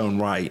job in its own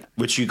right,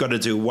 which you got to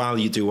do while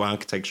you do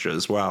architecture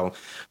as well.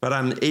 But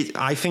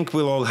I think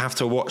we'll all have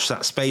to watch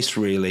that space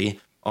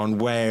really on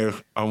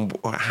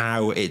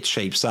how it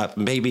shapes up.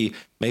 Maybe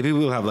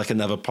we'll have like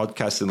another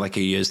podcast in like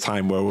a year's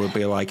time where we'll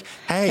be like,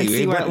 hey,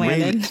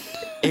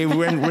 it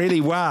went really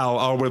well.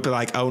 Or we'll be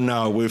like, oh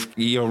no,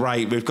 you're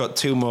right. We've got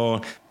 2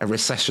 more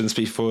recessions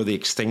before the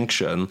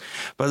extinction.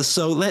 But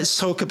so let's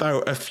talk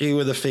about a few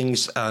of the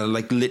things,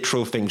 like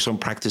literal things on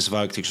Practice of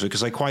Architecture,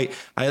 because I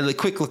had a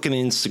quick look on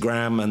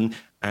Instagram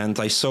and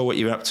I saw what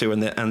you're up to.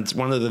 And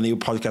one of the new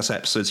podcast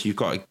episodes, you've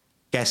got a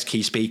guest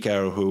key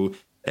speaker who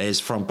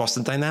is from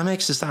Boston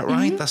Dynamics. Is that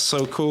right? Mm-hmm. That's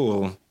so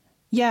cool.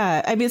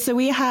 Yeah, I mean,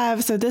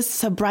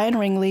 so Brian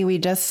Ringley, we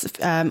just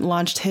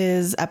launched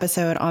his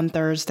episode on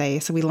Thursday.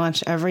 So we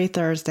launch every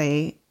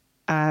Thursday,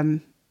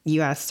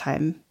 U.S.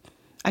 time.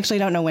 Actually, I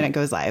don't know when it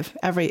goes live.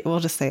 We'll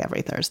just say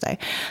every Thursday.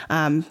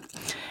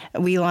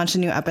 We launch a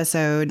new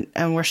episode,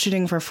 and we're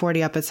shooting for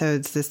 40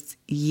 episodes this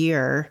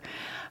year.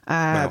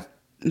 Wow.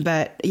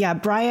 But yeah,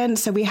 Brian.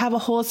 So we have a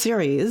whole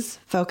series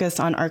focused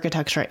on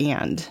architecture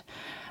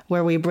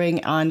where we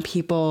bring on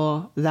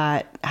people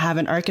that have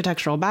an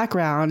architectural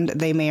background.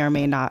 They may or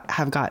may not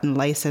have gotten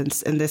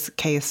licensed. In this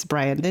case,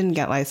 Brian didn't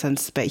get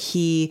licensed, but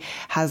he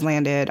has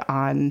landed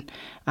on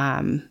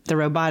the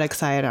robotic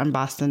side on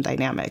Boston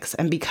Dynamics.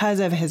 And because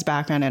of his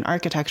background in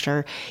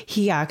architecture,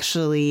 he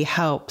actually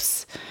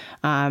helps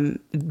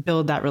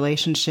build that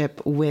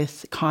relationship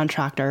with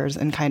contractors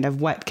and kind of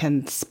what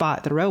can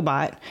spot the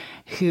robot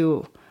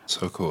who...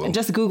 So cool.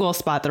 Just Google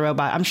Spot the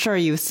Robot. I'm sure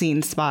you've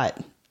seen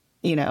Spot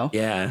on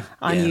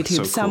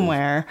YouTube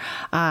somewhere.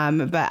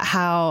 Cool.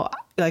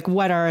 But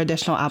what are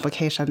additional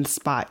applications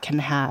Spot can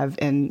have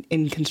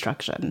in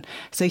construction?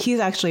 So he's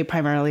actually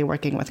primarily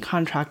working with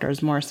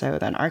contractors more so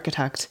than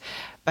architect,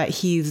 but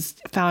he's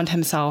found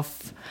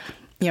himself,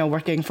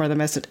 working for the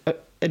most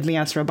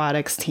advanced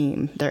robotics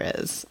team there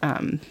is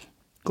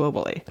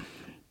globally.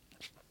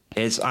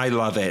 I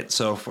love it.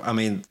 So, I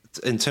mean,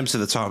 in terms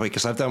of the topic,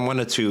 because I've done 1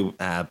 or 2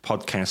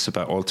 podcasts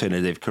about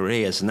alternative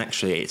careers, and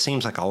actually it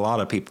seems like a lot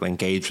of people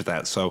engage with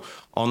that. So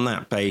on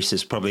that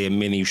basis, probably a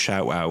mini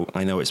shout out.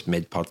 I know it's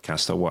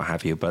mid-podcast or what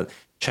have you, but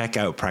check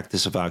out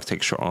Practice of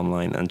Architecture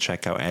online and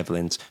check out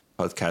Evelyn's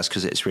podcast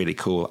because it's really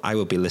cool. I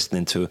will be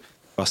listening to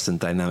Boston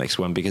Dynamics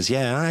one because,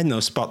 I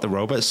know Spot the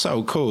Robot. It's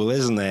so cool,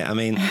 isn't it? I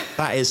mean,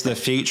 that is the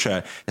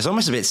future. It's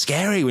almost a bit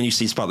scary when you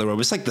see Spot the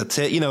Robot. It's like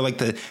like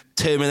the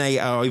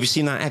Terminator. Have you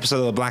seen that episode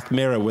of the Black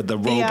Mirror with the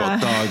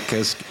robot dog?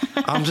 Because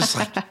I'm just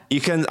like,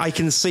 I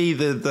can see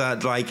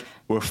that like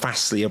we're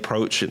fastly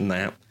approaching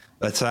that.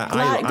 But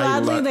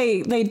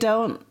gladly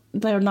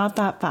they're not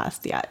that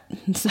fast yet.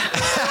 So.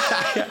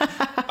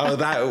 Oh,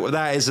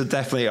 that is a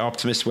definitely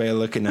optimist way of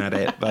looking at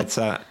it. But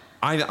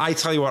I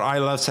tell you what, I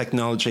love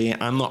technology.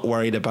 I'm not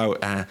worried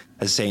about,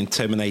 as saying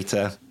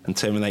Terminator and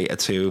Terminator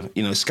 2.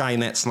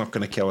 Skynet's not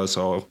going to kill us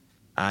all.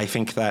 I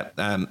think that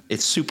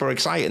it's super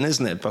exciting,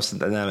 isn't it, Boston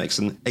Dynamics?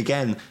 And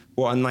again,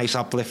 what a nice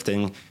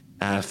uplifting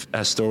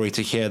story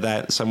to hear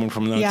that someone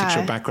from an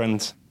architectural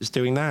background is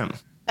doing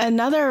that.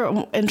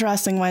 Another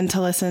interesting one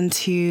to listen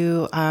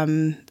to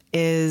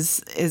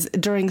is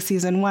during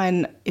season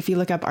 1, if you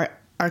look up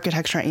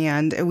Architecture,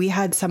 and we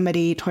had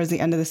somebody towards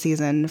the end of the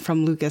season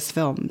from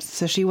Lucasfilms.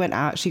 So she went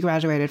out, she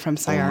graduated from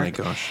SciArc. Oh my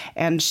gosh.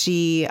 And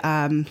she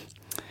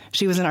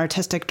was an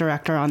artistic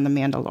director on The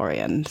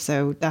Mandalorian.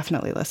 So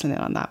definitely listen in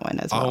on that one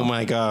as well. Oh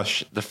my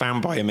gosh, the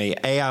fanboy in me.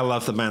 I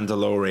love The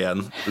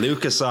Mandalorian.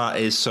 LucasArts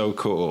is so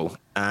cool.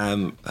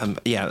 The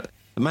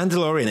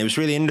Mandalorian, it was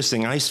really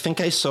interesting. I think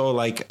I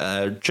saw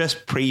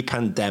just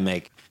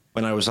pre-pandemic,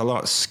 when I was a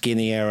lot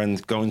skinnier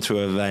and going to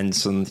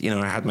events and,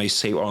 I had my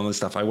suit on and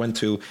stuff, I went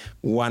to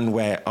one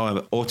where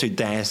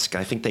Autodesk,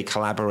 I think they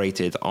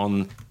collaborated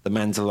on the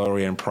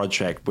Mandalorian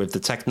project with the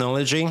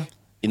technology,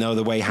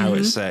 the way how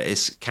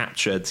it's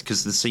captured,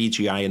 because the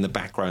CGI in the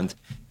background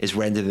is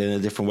rendered in a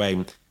different way.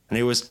 And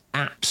it was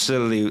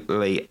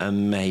absolutely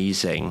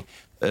amazing.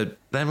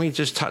 Let me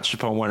just touch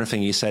upon one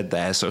thing you said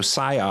there. So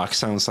SciArc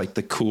sounds like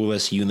the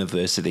coolest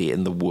university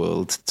in the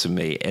world to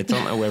me. I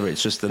don't know whether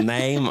it's just the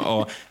name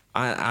or...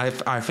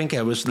 I think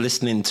I was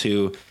listening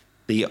to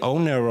the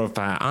owner of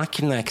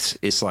Archinect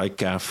is like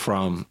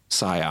from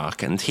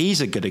SciArc, and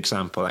he's a good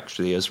example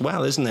actually as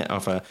well, isn't it,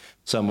 of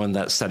someone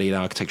that studied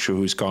architecture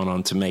who's gone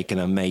on to make an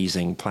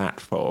amazing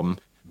platform,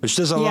 which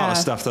does a lot of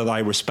stuff that I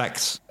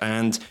respect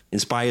and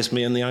inspires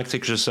me on the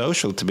Architecture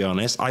Social, to be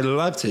honest. I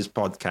loved his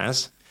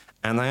podcast,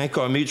 and I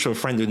got a mutual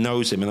friend who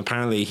knows him, and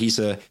apparently he's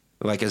a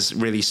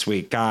really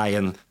sweet guy,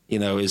 and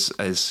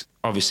is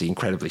obviously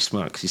incredibly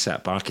smart because he set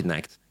up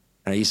Archinect.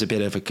 He's a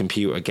bit of a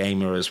computer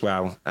gamer as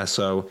well,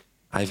 so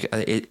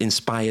it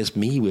inspires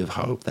me with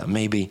hope that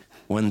maybe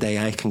one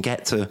day I can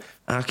get to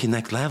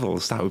Archinect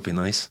levels. That would be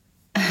nice.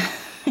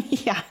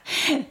 Yeah,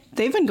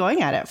 they've been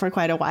going at it for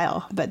quite a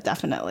while, but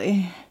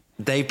definitely.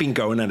 They've been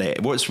going at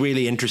it. What's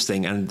really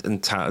interesting,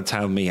 and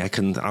tell me,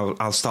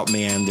 I'll stop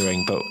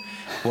meandering, but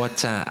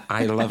what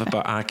I love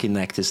about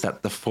Archinect is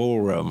that the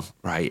forum,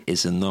 right,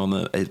 is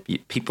anonymous.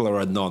 People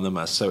are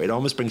anonymous. So it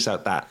almost brings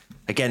out that,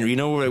 again,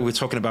 we're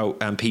talking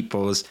about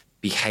people's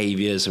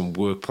behaviors and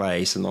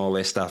workplace and all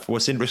this stuff.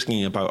 What's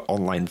interesting about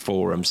online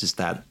forums is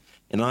that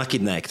in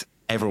Archinect,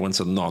 everyone's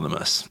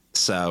anonymous.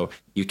 So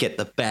you get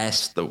the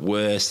best, the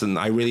worst. And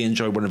I really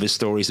enjoyed one of his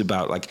stories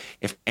about, like,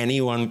 if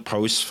anyone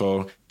posts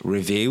for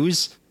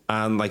reviews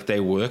and like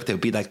their work,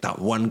 there'll be like that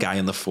one guy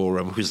in the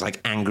forum who's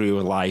like angry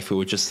with life, who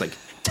would just like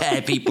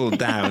tear people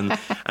down.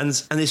 And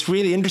it's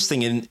really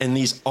interesting in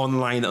these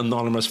online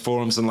anonymous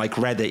forums and like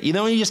Reddit, you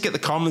just get the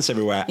comments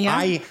everywhere.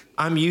 Yeah.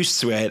 I'm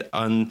used to it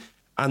and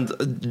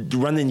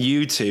running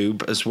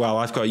YouTube as well.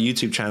 I've got a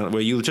YouTube channel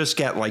where you'll just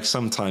get like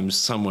sometimes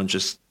someone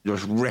just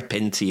rip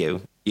into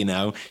you.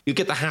 You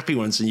get the happy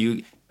ones and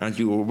you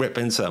will rip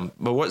into them.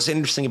 But what's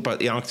interesting about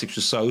the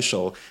Architecture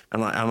Social,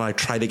 and I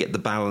try to get the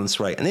balance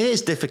right, and it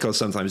is difficult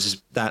sometimes,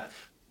 is that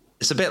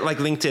it's a bit like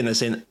LinkedIn,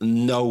 as in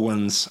no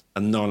one's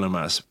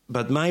anonymous.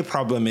 But my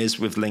problem is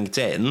with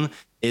LinkedIn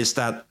is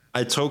that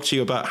I talk to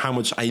you about how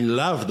much I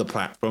love the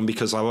platform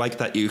because I like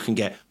that you can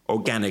get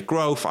organic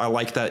growth. I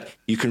like that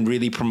you can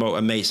really promote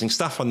amazing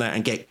stuff on there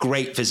and get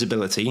great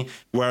visibility.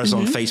 Whereas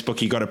on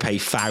Facebook, you got to pay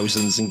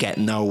thousands and get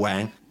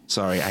nowhere.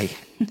 Sorry,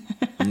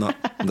 I'm not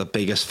the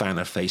biggest fan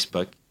of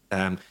Facebook.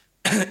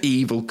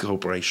 Evil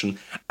corporation.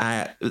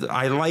 I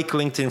like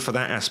LinkedIn for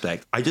that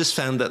aspect. I just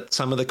found that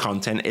some of the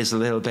content is a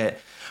little bit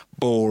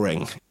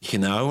boring.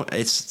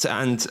 It's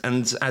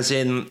and as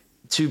in,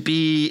 to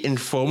be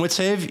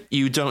informative,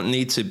 you don't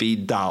need to be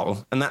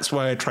dull. And that's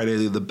why I try to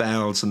do the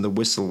bells and the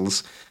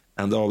whistles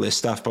and all this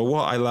stuff. But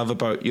what I love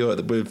about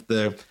with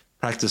the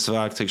practice of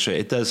architecture,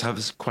 it does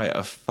have quite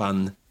a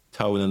fun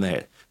tone in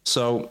it.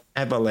 So,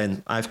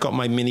 Evelyn, I've got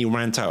my mini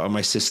rant out of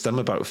my system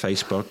about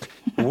Facebook.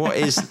 What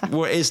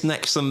is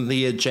next on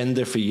the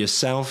agenda for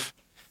yourself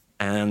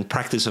and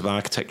practice of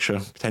architecture,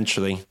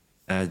 potentially?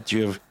 Do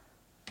you have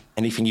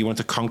anything you want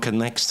to conquer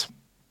next?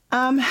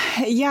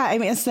 Yeah, I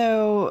mean,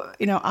 so,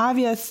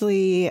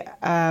 obviously,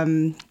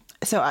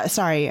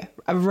 sorry,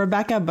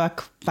 Rebecca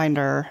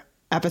Bookbinder,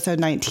 episode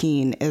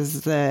 19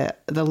 is the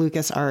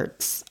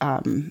LucasArts,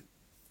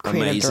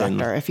 creative Amazing.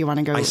 Director, if you want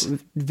to go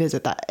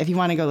visit that, if you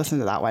want to go listen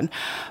to that one.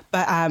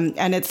 But,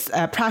 and it's,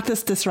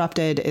 Practice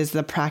Disrupted is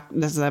the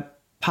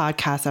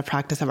podcast of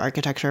Practice of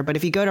Architecture. But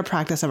if you go to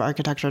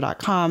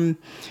practiceofarchitecture.com,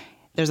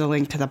 there's a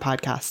link to the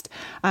podcast.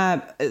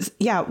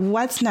 Yeah.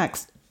 What's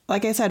next?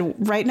 Like I said,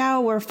 right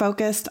now we're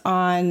focused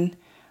on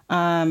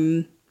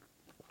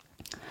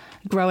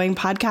growing the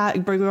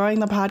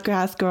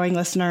podcast, growing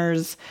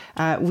listeners.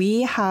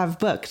 We have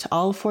booked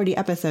all 40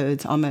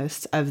 episodes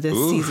almost of this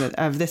season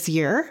of this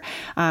year,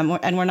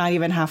 and we're not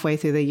even halfway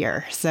through the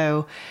year.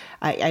 So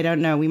I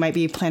don't know. We might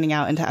be planning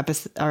out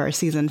into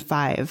season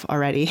 5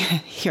 already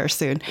here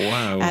soon.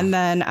 Wow! And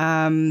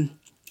then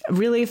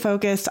really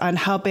focused on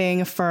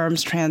helping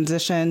firms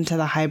transition to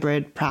the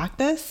hybrid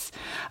practice.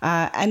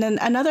 And then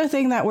another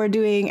thing that we're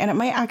doing, and it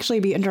might actually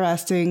be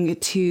interesting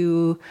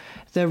to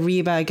the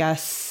REBA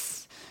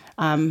guests,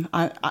 to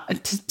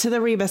the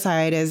REBA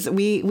side, is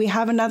we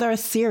have another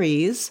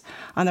series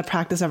on the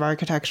practice of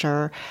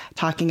architecture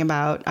talking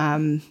about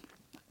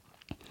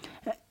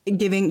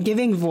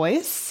giving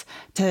voice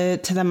to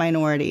the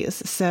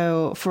minorities.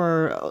 So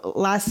for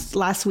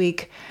last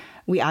week,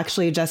 we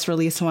actually just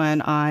released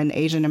one on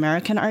Asian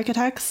American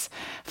architects,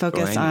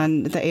 focused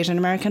on the Asian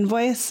American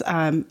voice.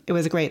 It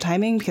was a great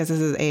timing because this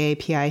is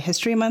AAPI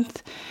History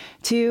Month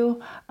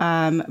too.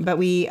 But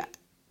we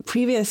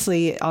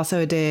previously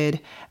also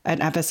did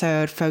an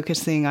episode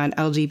focusing on the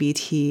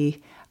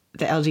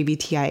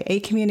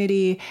LGBTIA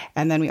community.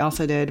 And then we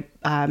also did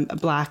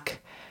Black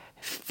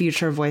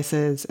future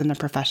voices in the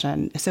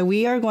profession. So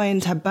we are going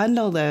to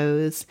bundle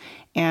those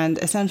and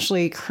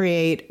essentially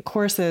create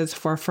courses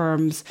for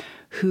firms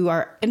who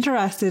are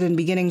interested in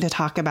beginning to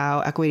talk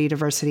about equity,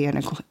 diversity,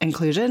 and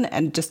inclusion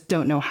and just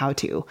don't know how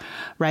to,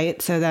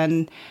 right? So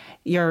then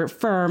your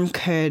firm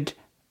could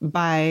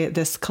buy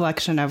this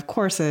collection of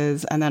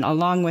courses, and then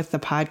along with the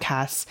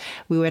podcasts,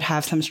 we would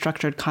have some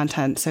structured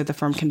content so the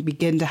firm can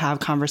begin to have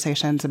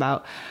conversations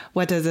about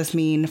what does this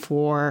mean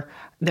for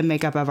the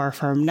makeup of our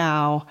firm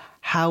now,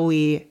 how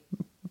we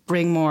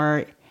bring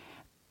more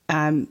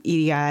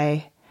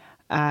EDI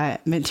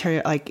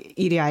material like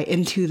EDI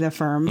into the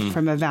firm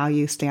from a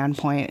value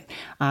standpoint,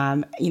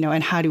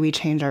 and how do we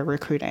change our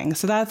recruiting?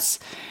 So that's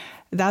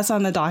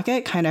on the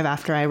docket kind of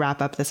after I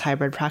wrap up this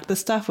hybrid practice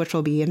stuff, which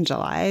will be in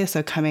July.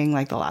 So coming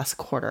like the last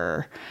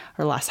quarter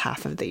or last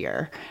half of the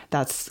year,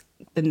 that's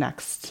the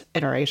next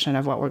iteration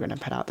of what we're going to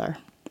put out there.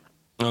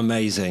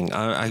 Amazing.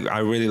 I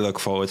really look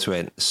forward to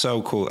it.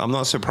 So cool. I'm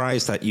not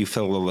surprised that you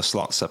filled all the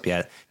slots up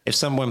yet. If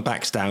someone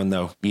backs down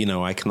though,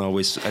 I can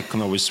always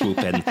swoop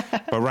in.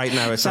 But right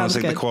now it sounds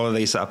like the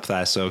quality's up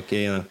there. So,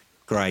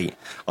 great.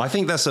 I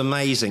think that's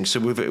amazing.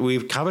 So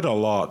we've covered a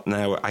lot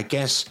now, I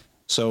guess.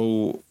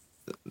 So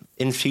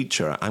in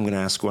future, I'm going to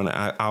ask one.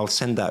 I'll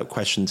send out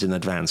questions in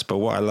advance. But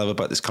what I love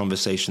about this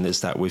conversation is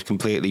that we've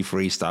completely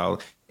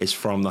freestyle. It's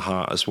from the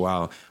heart as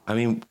well. I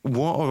mean,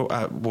 what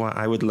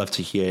I would love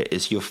to hear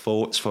is your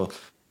thoughts for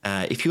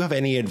if you have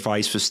any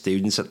advice for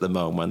students at the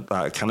moment.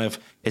 That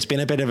it's been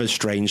a bit of a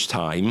strange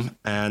time,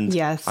 and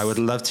yes. I would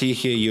love to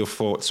hear your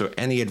thoughts or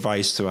any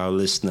advice to our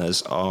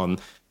listeners on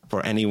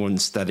for anyone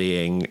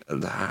studying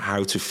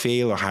how to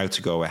feel or how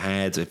to go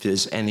ahead. If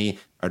there's any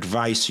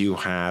advice you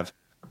have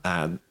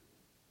on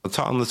the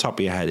top of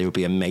your head, it would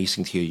be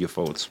amazing to hear your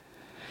thoughts.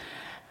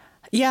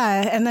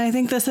 Yeah. And then I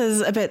think this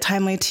is a bit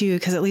timely too,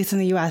 because at least in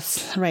the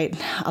US, right,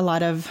 a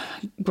lot of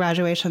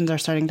graduations are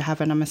starting to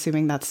happen. I'm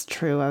assuming that's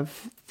true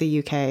of the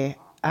UK.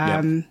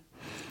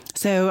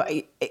 So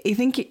I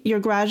think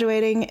you're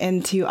graduating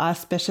into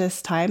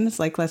auspicious times.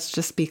 Like, let's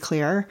just be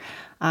clear.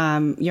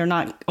 You're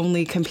not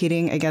only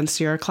competing against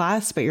your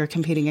class, but you're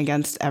competing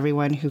against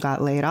everyone who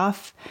got laid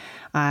off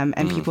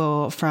and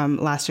people from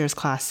last year's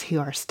class who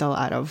are still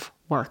out of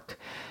work.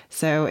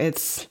 So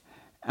it's...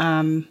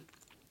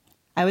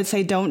 I would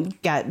say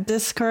don't get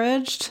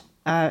discouraged,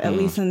 at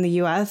least in the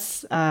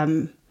U.S.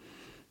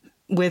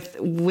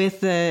 With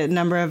the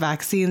number of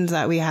vaccines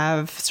that we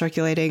have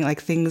circulating,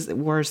 like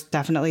we're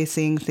definitely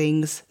seeing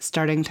things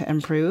starting to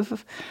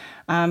improve.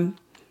 I'm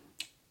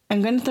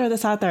going to throw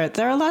this out there.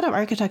 There are a lot of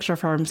architecture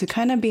firms who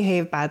kind of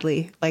behave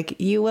badly. Like,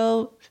 you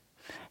will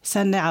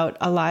send out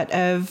a lot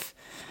of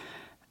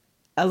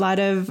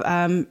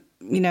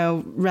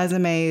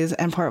resumes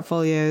and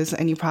portfolios,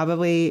 and you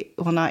probably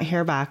will not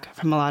hear back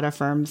from a lot of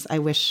firms. I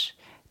wish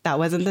that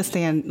wasn't the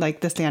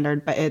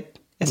standard, but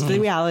it's the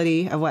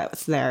reality of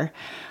what's there.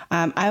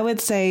 I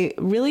would say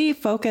really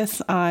focus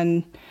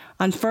on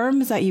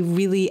firms that you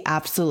really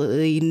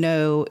absolutely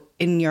know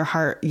in your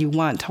heart you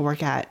want to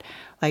work at.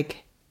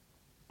 Like,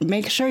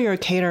 make sure you're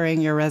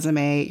catering your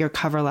resume, your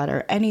cover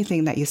letter,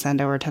 anything that you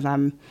send over to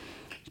them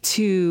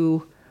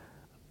to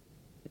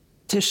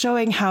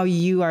showing how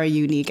you are a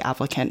unique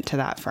applicant to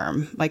that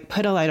firm. Like,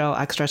 put a little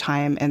extra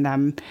time in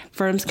them.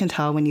 Firms can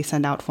tell when you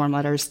send out form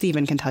letters.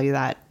 Stephen can tell you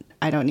that.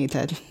 I don't need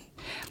to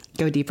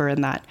go deeper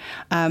in that.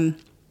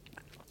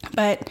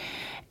 But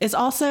it's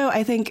also,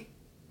 I think,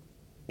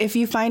 if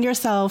you find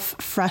yourself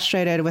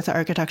frustrated with the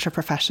architecture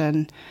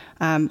profession,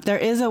 there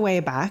is a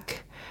way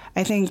back.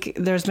 I think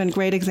there's been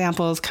great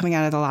examples coming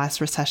out of the last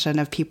recession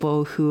of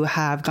people who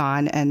have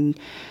gone and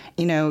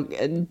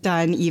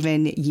done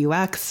even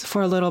UX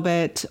for a little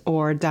bit,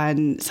 or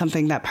done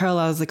something that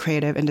parallels the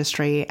creative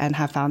industry and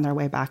have found their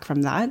way back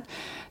from that.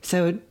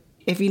 So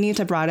if you need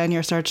to broaden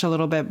your search a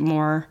little bit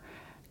more,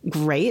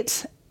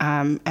 great.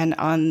 And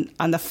on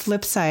the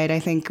flip side, I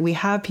think we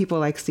have people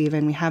like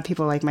Stephen, we have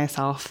people like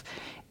myself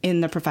in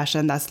the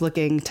profession that's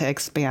looking to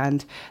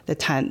expand the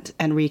tent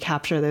and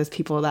recapture those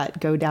people that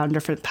go down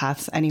different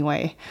paths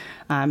anyway,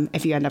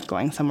 if you end up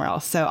going somewhere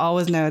else. So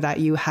always know that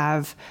you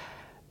have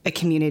a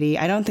community.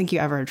 I don't think you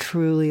ever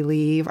truly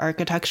leave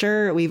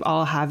architecture. We've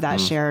all have that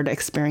shared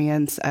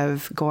experience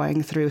of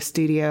going through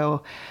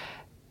studio,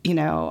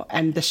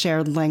 and the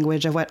shared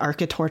language of what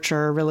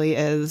architecture really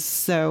is.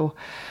 So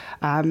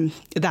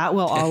that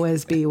will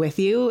always be with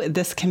you.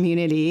 This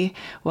community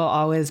will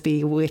always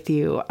be with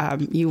you.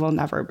 You will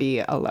never be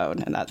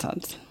alone in that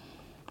sense.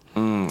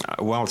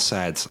 Well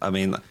said. I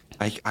mean,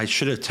 I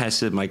should have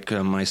tested my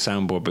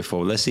soundboard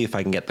before. Let's see if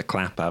I can get the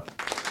clap up.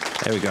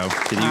 There we go.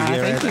 Did you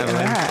hear it?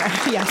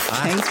 Yes,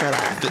 thanks for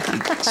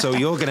that. So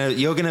you're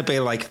gonna be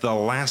like the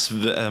last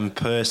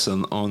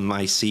person on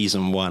my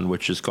season 1,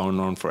 which has gone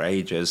on for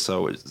ages.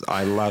 So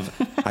I love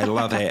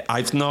it.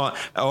 I've not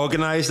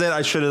organized it.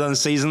 I should have done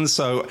seasons.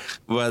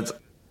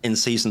 But in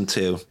season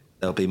 2,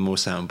 there'll be more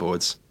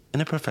soundboards in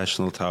a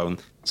professional tone.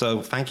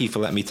 So thank you for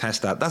letting me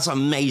test that. That's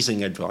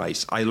amazing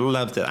advice. I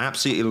loved it.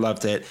 Absolutely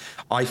loved it.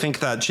 I think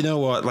that, you know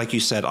what, like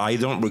you said, I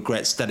don't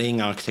regret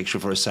studying architecture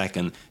for a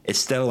second. It's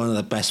still one of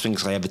the best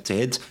things I ever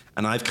did.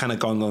 And I've kind of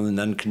gone on an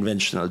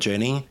unconventional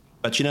journey.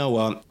 But you know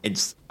what?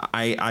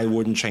 I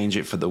wouldn't change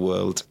it for the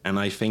world. And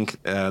I think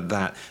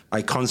that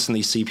I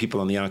constantly see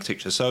people on the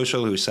Architecture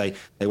Social who say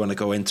they want to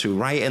go into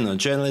writing or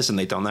journalism and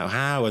they don't know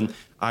how. And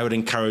I would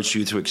encourage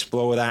you to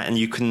explore that. And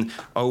you can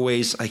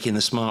always, like in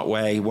a smart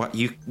way,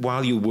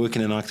 while you work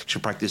in an architecture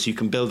practice, you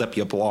can build up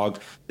your blog.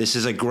 This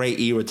is a great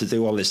era to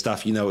do all this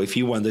stuff. If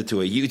you want to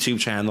do a YouTube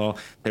channel,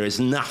 there is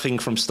nothing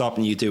from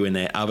stopping you doing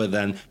it other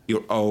than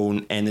your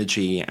own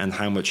energy and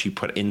how much you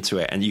put into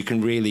it. And you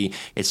can really,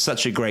 it's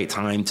such a great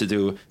time to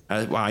do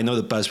well, I know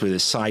the buzzword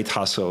is side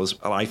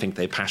hustles. Well, I think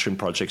they're passion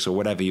projects or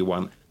whatever you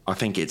want. I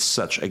think it's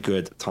such a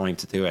good time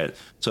to do it.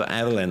 So,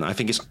 Evelyn, I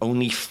think it's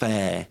only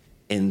fair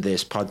in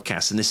this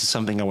podcast, and this is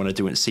something I want to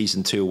do in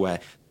season 2, where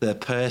the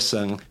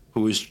person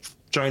who is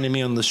joining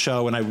me on the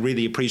show, and I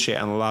really appreciate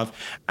and love,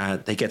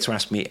 they get to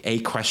ask me a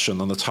question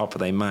on the top of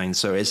their mind.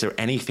 So is there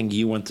anything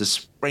you want to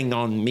spring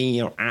on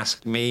me or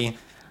ask me?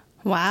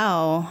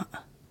 Wow.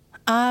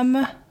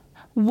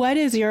 What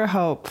is your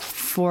hope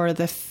for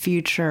the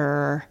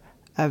future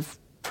of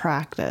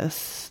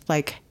practice?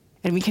 Like,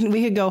 and we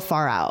could go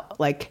far out,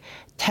 like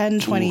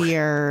 10, 20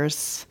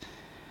 years.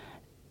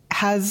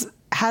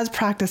 Has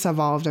practice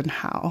evolved, and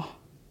how?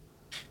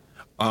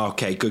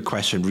 Okay, good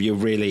question. You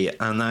really,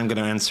 and I'm going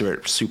to answer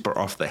it super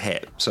off the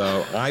hip.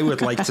 So I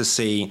would like to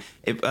see,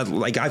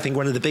 I think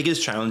one of the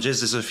biggest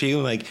challenges is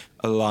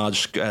a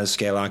large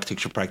scale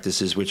architecture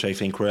practices, which I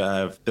think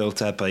were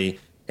built up a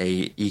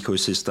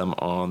ecosystem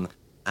on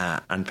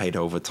unpaid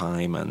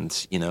overtime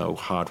and,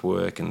 hard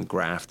work and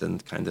graft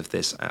and kind of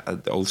this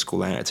old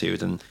school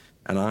attitude.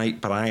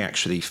 But I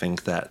actually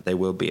think that there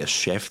will be a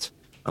shift.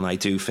 And I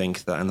do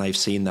think that, and I've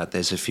seen that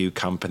there's a few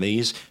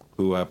companies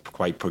who are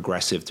quite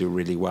progressive, do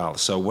really well.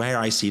 So where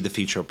I see the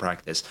future of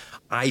practice,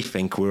 I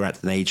think we're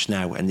at an age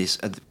now, and this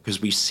because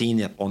we've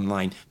seen it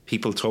online,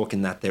 people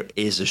talking that there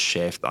is a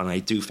shift, and I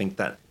do think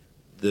that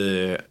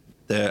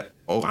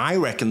I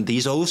reckon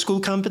these old school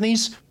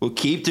companies will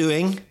keep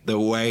doing the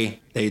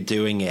way they're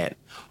doing it.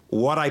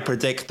 What I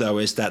predict, though,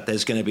 is that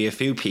there's going to be a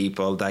few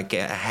people that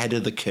get ahead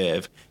of the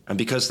curve, and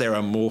because they're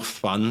a more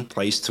fun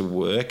place to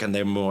work and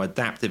they're more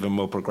adaptive and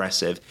more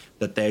progressive,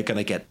 that they're going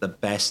to get the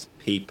best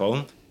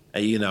people.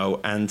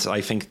 And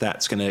I think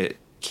that's going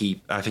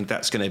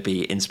to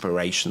be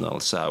inspirational.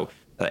 So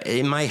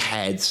in my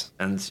head,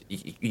 and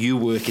you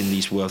work in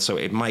these worlds, so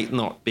it might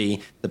not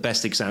be the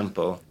best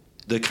example,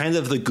 the kind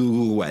of the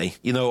Google way,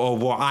 or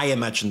what I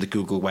imagine the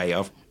Google way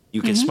of,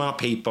 you get smart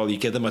people, you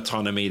give them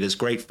autonomy, there's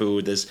great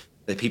food,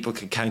 that people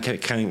can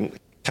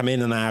come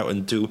in and out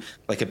and do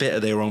like a bit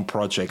of their own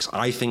projects.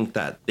 I think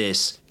that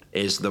this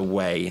is the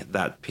way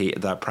that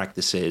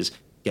practices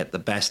get the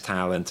best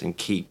talent and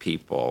keep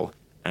people,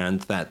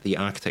 and that the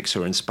architects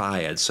are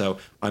inspired. So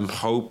I'm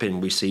hoping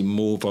we see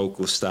more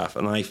vocal stuff,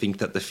 and I think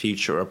that the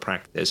future of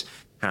practice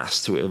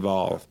has to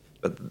evolve.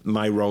 But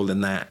my role in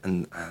that,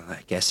 and I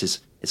guess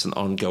it's an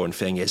ongoing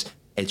thing, is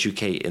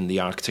educating the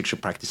architecture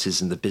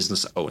practices and the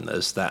business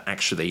owners that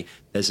actually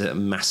there's a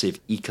massive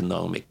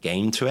economic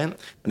gain to it.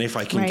 And if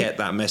I can get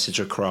that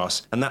message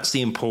across, and that's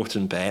the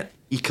important bit,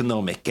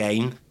 economic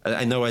gain.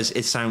 I know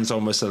it sounds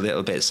almost a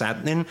little bit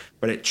saddening,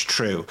 but it's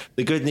true.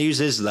 The good news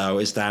is, though,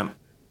 is that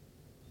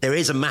there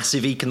is a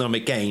massive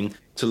economic gain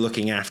to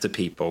looking after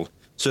people.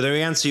 So to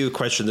answer your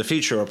question, the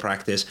future of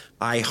practice,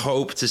 I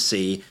hope to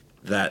see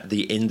that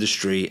the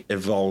industry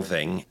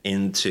evolving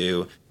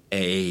into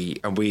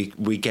and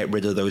we get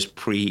rid of those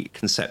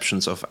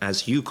preconceptions of,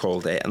 as you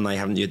called it, and I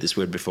haven't used this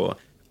word before,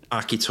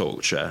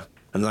 architecture.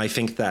 And I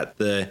think that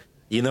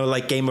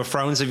like Game of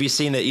Thrones, have you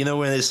seen it?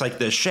 When it's like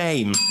the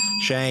shame.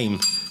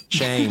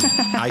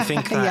 I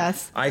think that,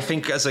 yes. I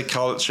think as a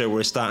culture,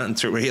 we're starting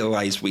to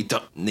realize we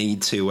don't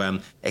need to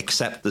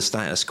accept the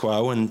status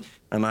quo. And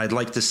I'd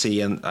like to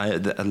see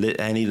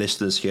any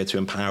listeners here to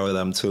empower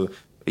them to,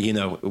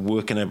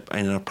 work in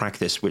a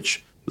practice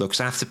which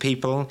looks after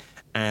people.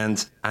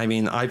 And I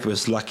mean, I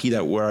was lucky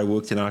that where I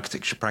worked in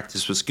architecture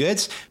practice was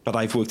good, but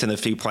I've worked in a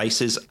few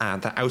places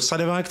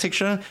outside of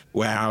architecture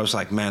where I was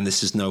like, man,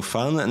 this is no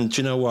fun. And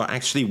do you know what?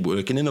 Actually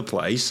working in a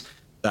place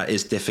that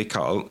is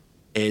difficult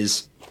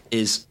is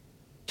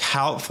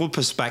helpful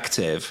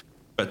perspective,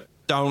 but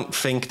don't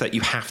think that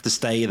you have to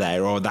stay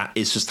there or that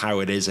is just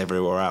how it is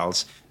everywhere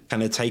else.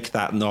 Kind of take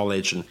that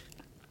knowledge and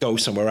go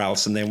somewhere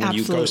else. And then when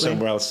you go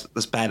somewhere else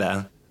that's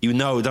better,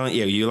 don't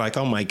you? You're like,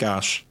 oh my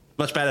gosh,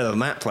 much better than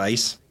that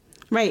place.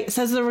 Right. It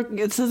says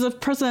a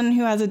person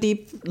who has a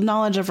deep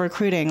knowledge of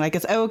recruiting, like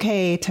it's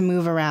okay to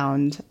move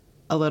around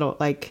a little,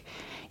 like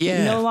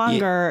no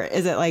longer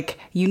is it like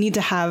you need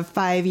to have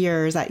 5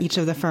 years at each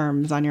of the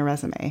firms on your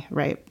resume.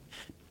 Right.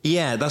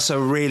 Yeah, that's a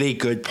really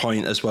good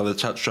point as well to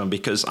touch on,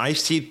 because I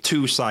see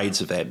two sides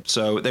of it.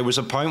 So there was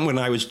a point when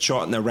I was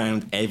jotting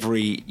around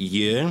every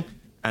year,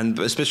 and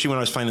especially when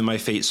I was finding my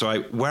feet.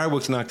 So where I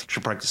worked in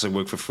architecture practice, I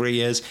worked for 3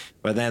 years,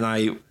 but then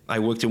I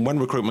worked in one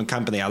recruitment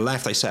company. I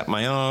left, I set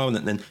my own,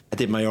 and then I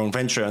did my own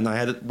venture, and I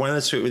had one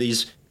or two of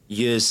these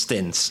years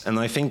stints. And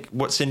I think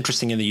what's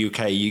interesting in the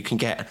UK, you can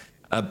get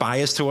a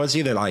bias towards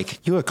you. They're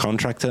like, you a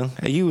contractor?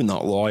 Are you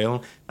not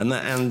loyal? And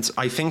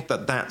I think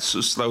that's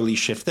slowly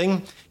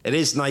shifting. It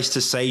is nice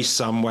to stay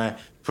somewhere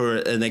for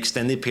an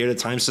extended period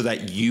of time so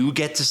that you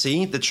get to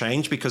see the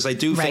change, because I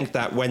do think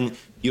that when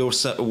you're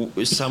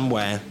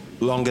somewhere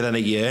longer than a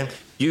year,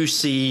 you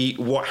see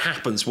what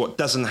happens, what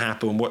doesn't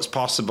happen, what's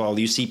possible.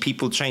 You see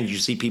people change. You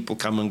see people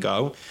come and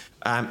go.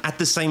 At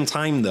the same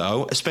time,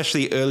 though,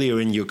 especially earlier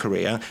in your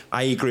career,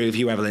 I agree with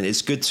you, Evelyn.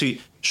 It's good to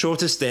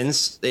shorter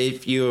stints,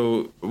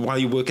 while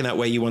you're working out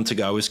where you want to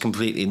go, is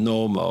completely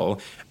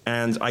normal.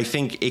 And I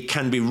think it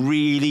can be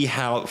really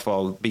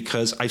helpful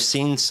because I've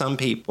seen some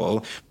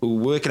people who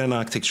work in an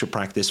architecture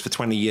practice for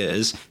 20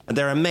 years and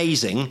they're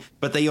amazing,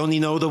 but they only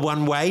know the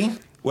one way.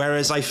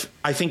 Whereas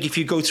I think if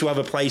you go to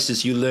other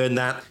places, you learn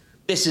that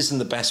this isn't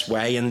the best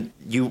way,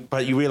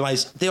 but you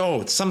realize,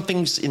 some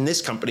things in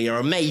this company are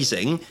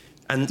amazing,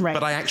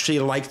 but I actually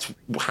liked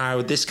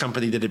how this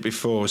company did it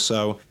before.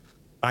 So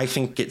I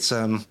think it's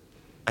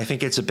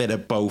a bit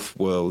of both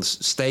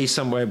worlds. Stay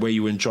somewhere where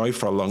you enjoy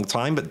for a long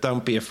time, but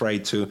don't be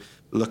afraid to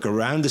look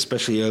around,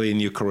 especially early in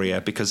your career,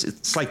 because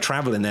it's like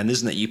traveling then,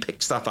 isn't it? You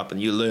pick stuff up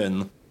and you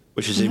learn,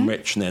 which is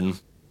enriching.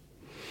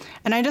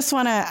 And I just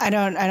want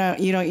to,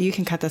 you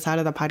can cut this out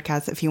of the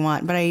podcast if you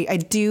want, but I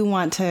do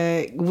want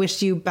to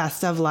wish you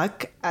best of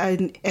luck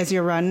as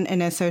you run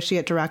an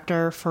associate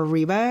director for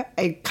RIBA.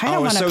 I kind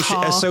of want to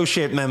call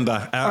associate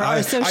member. I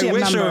wish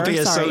it would be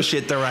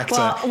associate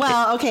director.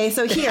 Well, okay.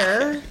 So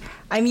here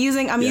I'm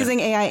using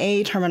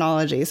AIA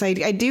terminology. So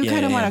I do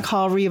kind of want to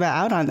call RIBA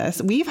out on this.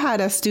 We've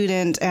had a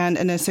student and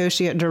an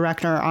associate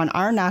director on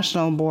our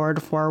national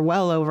board for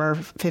well over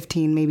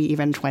 15, maybe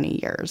even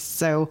 20 years.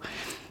 So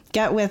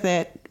get with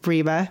it,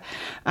 RIBA.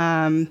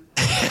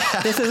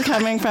 This is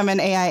coming from an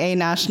AIA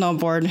national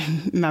board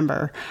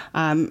member.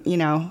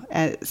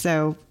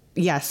 So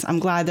yes, I'm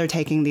glad they're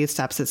taking these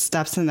steps. It's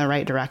steps in the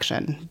right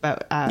direction.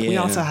 But we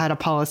also had a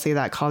policy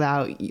that called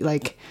out,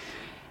 like,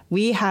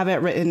 we have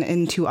it written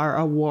into our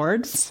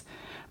awards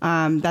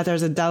that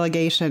there's a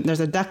declaration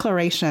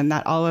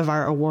that all of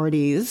our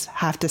awardees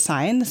have to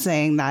sign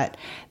saying that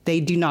they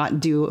do not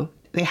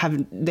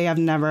have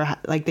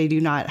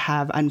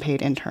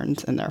unpaid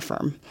interns in their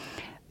firm.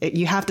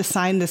 You have to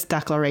sign this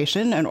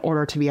declaration in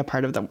order to be a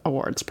part of the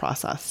awards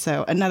process.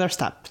 So another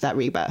step that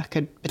RIBA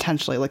could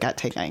potentially look at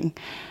taking.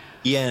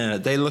 Yeah,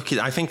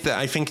 I think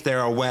they're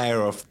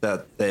aware of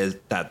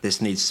that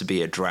this needs to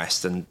be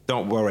addressed. And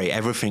don't worry,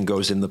 everything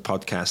goes in the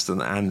podcast.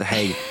 And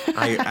hey,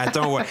 I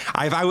don't worry.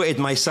 I've outed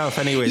myself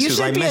anyways. You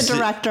should be a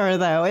director,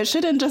 though. It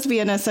shouldn't just be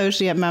an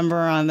associate member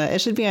on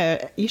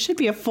the. You should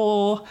be a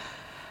full.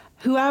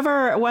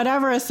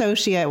 Whatever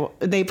associate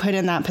they put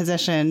in that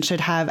position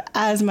should have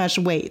as much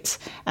weight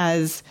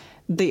as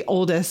the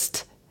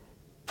oldest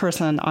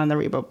person on the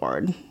RIBA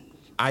board.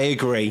 I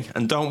agree.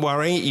 And don't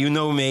worry, you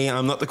know me,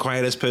 I'm not the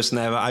quietest person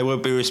ever. I will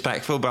be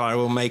respectful, but I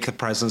will make a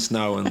presence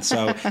known.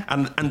 So,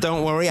 and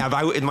don't worry, I've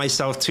outed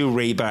myself to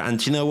RIBA.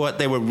 And you know what?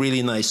 They were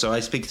really nice. So I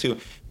speak to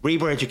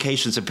RIBA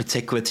Education's a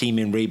particular team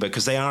in RIBA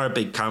because they are a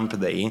big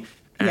company.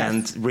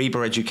 And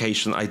RIBA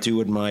Education, I do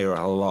admire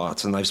a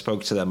lot. And I've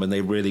spoke to them and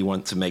they really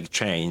want to make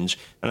change.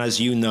 And as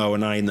you know,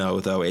 and I know,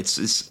 though,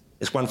 it's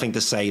one thing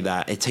to say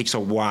that it takes a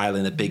while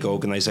in a big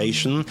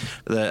organization.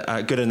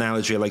 A good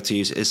analogy I like to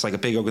use is like a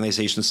big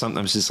organization.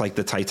 Sometimes it's like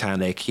the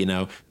Titanic,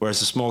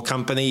 whereas a small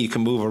company, you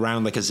can move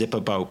around like a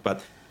zipper boat.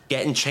 But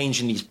getting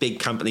change in these big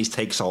companies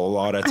takes a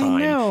lot of time.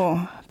 I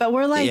know, but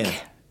we're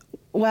like,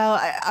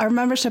 well, our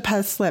membership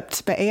has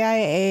slipped, but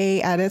AIA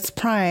at its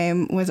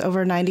prime was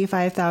over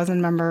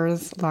 95,000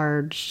 members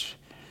large.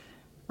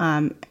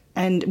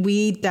 And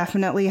we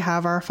definitely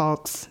have our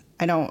faults.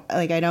 I'm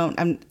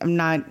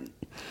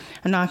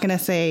not going to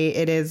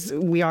say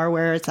we are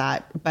where it's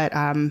at, but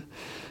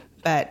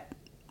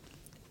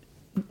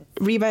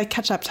RIBA,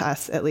 catch up to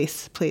us at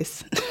least,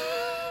 please.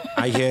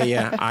 I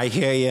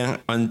hear you.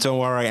 And don't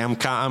worry, I'm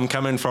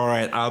coming for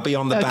it. I'll be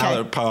on the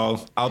ballot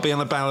poll.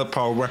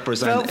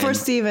 Representing. Vote for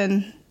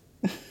Stephen.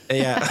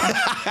 Yeah.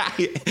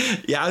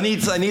 Yeah, I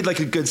need like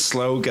a good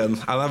slogan.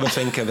 I'll have a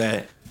think of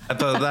it.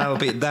 But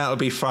that'll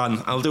be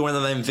fun. I'll do one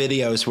of them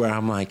videos where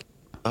I'm like,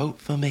 vote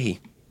for me.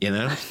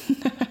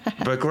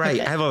 But great,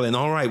 Evelyn.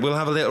 All right, we'll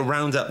have a little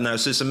roundup now.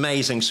 So it's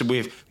amazing. So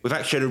we've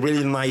actually had a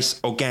really nice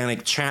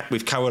organic chat.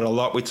 We've covered a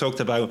lot. We talked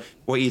about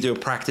what you do,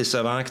 practice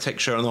of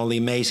architecture, and all the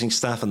amazing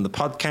stuff on the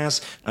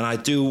podcast. And I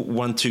do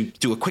want to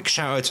do a quick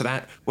shout out to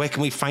that. Where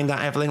can we find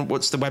that, Evelyn?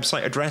 What's the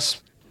website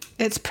address?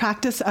 It's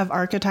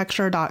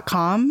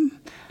practiceofarchitecture.com.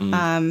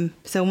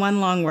 So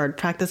one long word,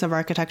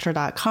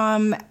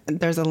 practiceofarchitecture.com.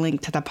 There's a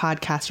link to the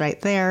podcast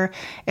right there.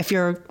 If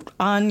you're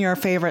on your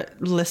favorite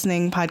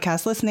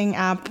podcast listening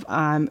app,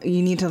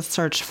 you need to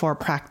search for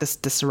Practice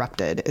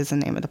Disrupted is the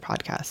name of the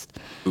podcast.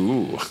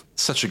 Ooh,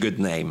 such a good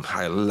name.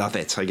 I love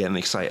it. I'm getting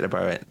excited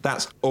about it.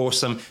 That's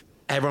awesome.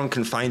 Everyone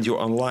can find you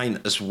online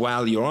as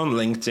well. You're on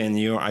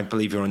LinkedIn. I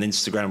believe you're on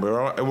Instagram.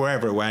 We're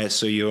everywhere.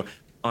 So you're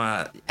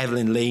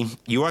Evelyn Lee,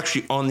 you're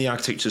actually on the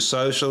Architecture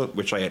Social,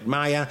 which I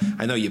admire.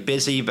 I know you're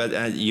busy,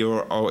 but you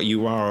are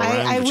around.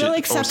 I will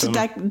accept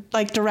awesome.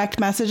 Direct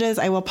messages.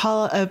 I will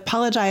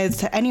apologize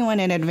to anyone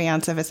in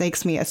advance if it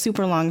takes me a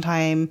super long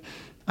time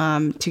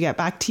to get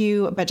back to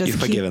you, but just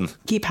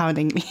keep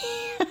hounding me.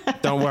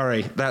 Don't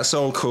worry. That's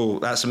all cool.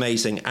 That's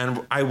amazing.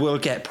 And I will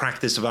get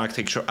Practice of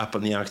Architecture up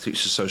on the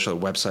Architecture Social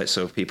website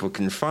so people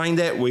can find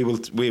it.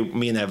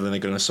 Me and Evelyn are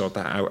going to sort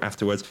that out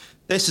afterwards.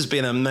 This has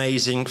been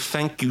amazing.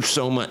 Thank you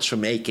so much for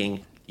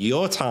making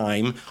your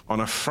time on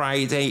a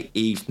Friday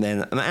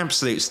evening. An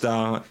absolute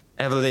star.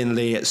 Evelyn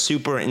Lee,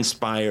 super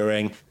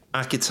inspiring.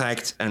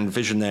 architect and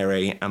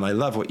visionary, and I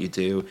love what you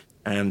do.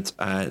 And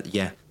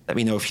let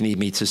me know if you need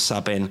me to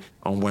sub in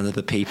on one of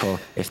the people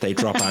if they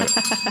drop out.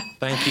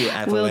 Thank you,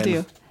 Evelyn. Will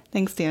do.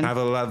 Thanks, Dan. Have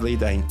a lovely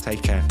day.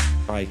 Take care.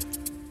 Bye.